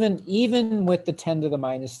 So even with the 10 to the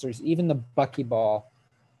minus 30, even the buckyball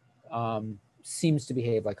seems to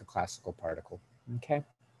behave like a classical particle, okay?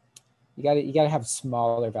 You gotta have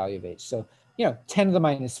smaller value of h. So, you know, 10 to the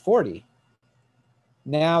minus 40,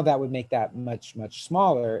 now that would make that much, much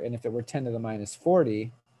smaller. And if it were 10 to the minus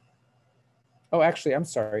 40, oh, actually, I'm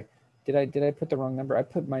sorry. Did I put the wrong number? I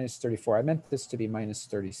put minus 34. I meant this to be minus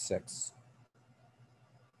 36.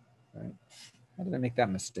 All right. How did I make that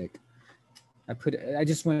mistake? I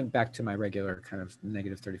just went back to my regular kind of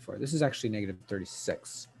negative 34. This is actually negative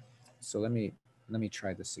 36. So let me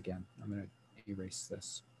try this again. I'm going to erase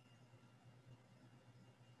this.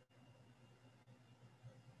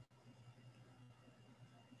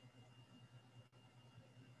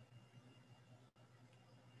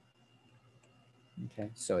 Okay,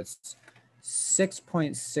 so it's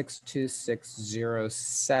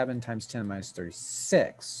 6.62607 times 10 to the minus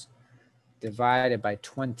 36 divided by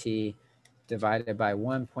 20 divided by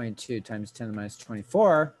 1.2 times 10 to the minus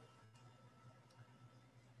 24.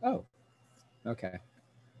 Oh, okay.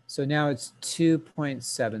 So now it's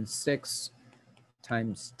 2.76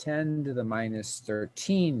 times 10 to the minus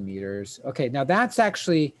 13 meters. Okay, now that's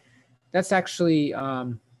actually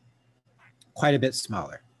quite a bit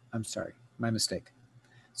smaller. I'm sorry, my mistake.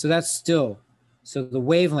 So that's still, so the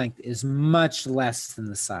wavelength is much less than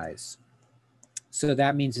the size. So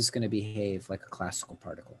that means it's going to behave like a classical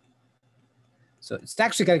particle. So it's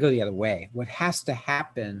actually got to go the other way. What has to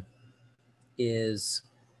happen is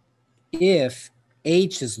if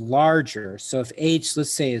h is larger, so if h,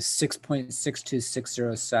 let's say, is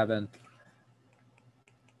 6.62607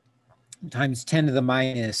 times 10 to the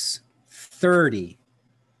minus 30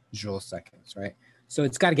 joule seconds, right? So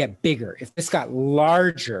it's got to get bigger. If this got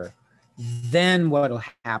larger, then what'll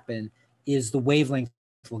happen is the wavelength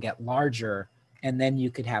will get larger, and then you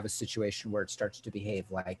could have a situation where it starts to behave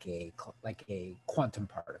like a quantum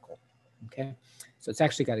particle, okay? So it's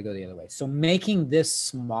actually got to go the other way. So making this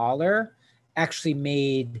smaller actually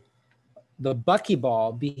made the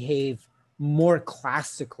buckyball behave more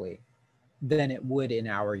classically than it would in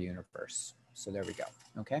our universe. So there we go,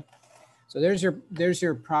 okay? So there's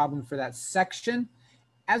your problem for that section.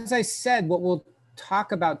 As I said, what we'll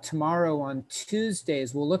talk about tomorrow on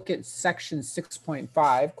Tuesdays, we'll look at section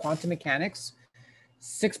 6.5, quantum mechanics,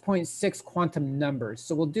 6.6 quantum numbers.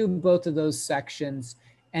 So we'll do both of those sections.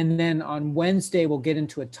 And then on Wednesday, we'll get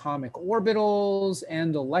into atomic orbitals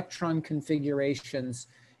and electron configurations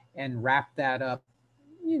and wrap that up,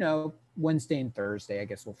 you know, Wednesday and Thursday. I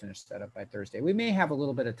guess we'll finish that up by Thursday. We may have a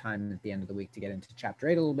little bit of time at the end of the week to get into chapter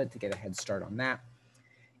 8 a little bit to get a head start on that.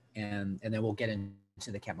 And then we'll get into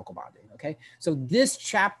the chemical bonding, okay? So this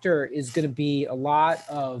chapter is going to be a lot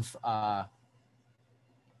of,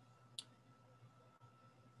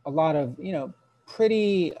 you know,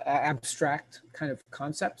 pretty abstract kind of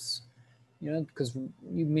concepts, you know, because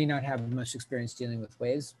you may not have much experience dealing with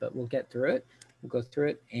waves, but we'll get through it. We'll go through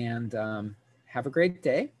it, and have a great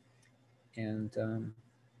day. And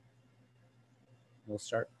we'll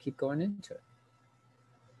keep going into it.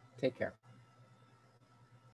 Take care.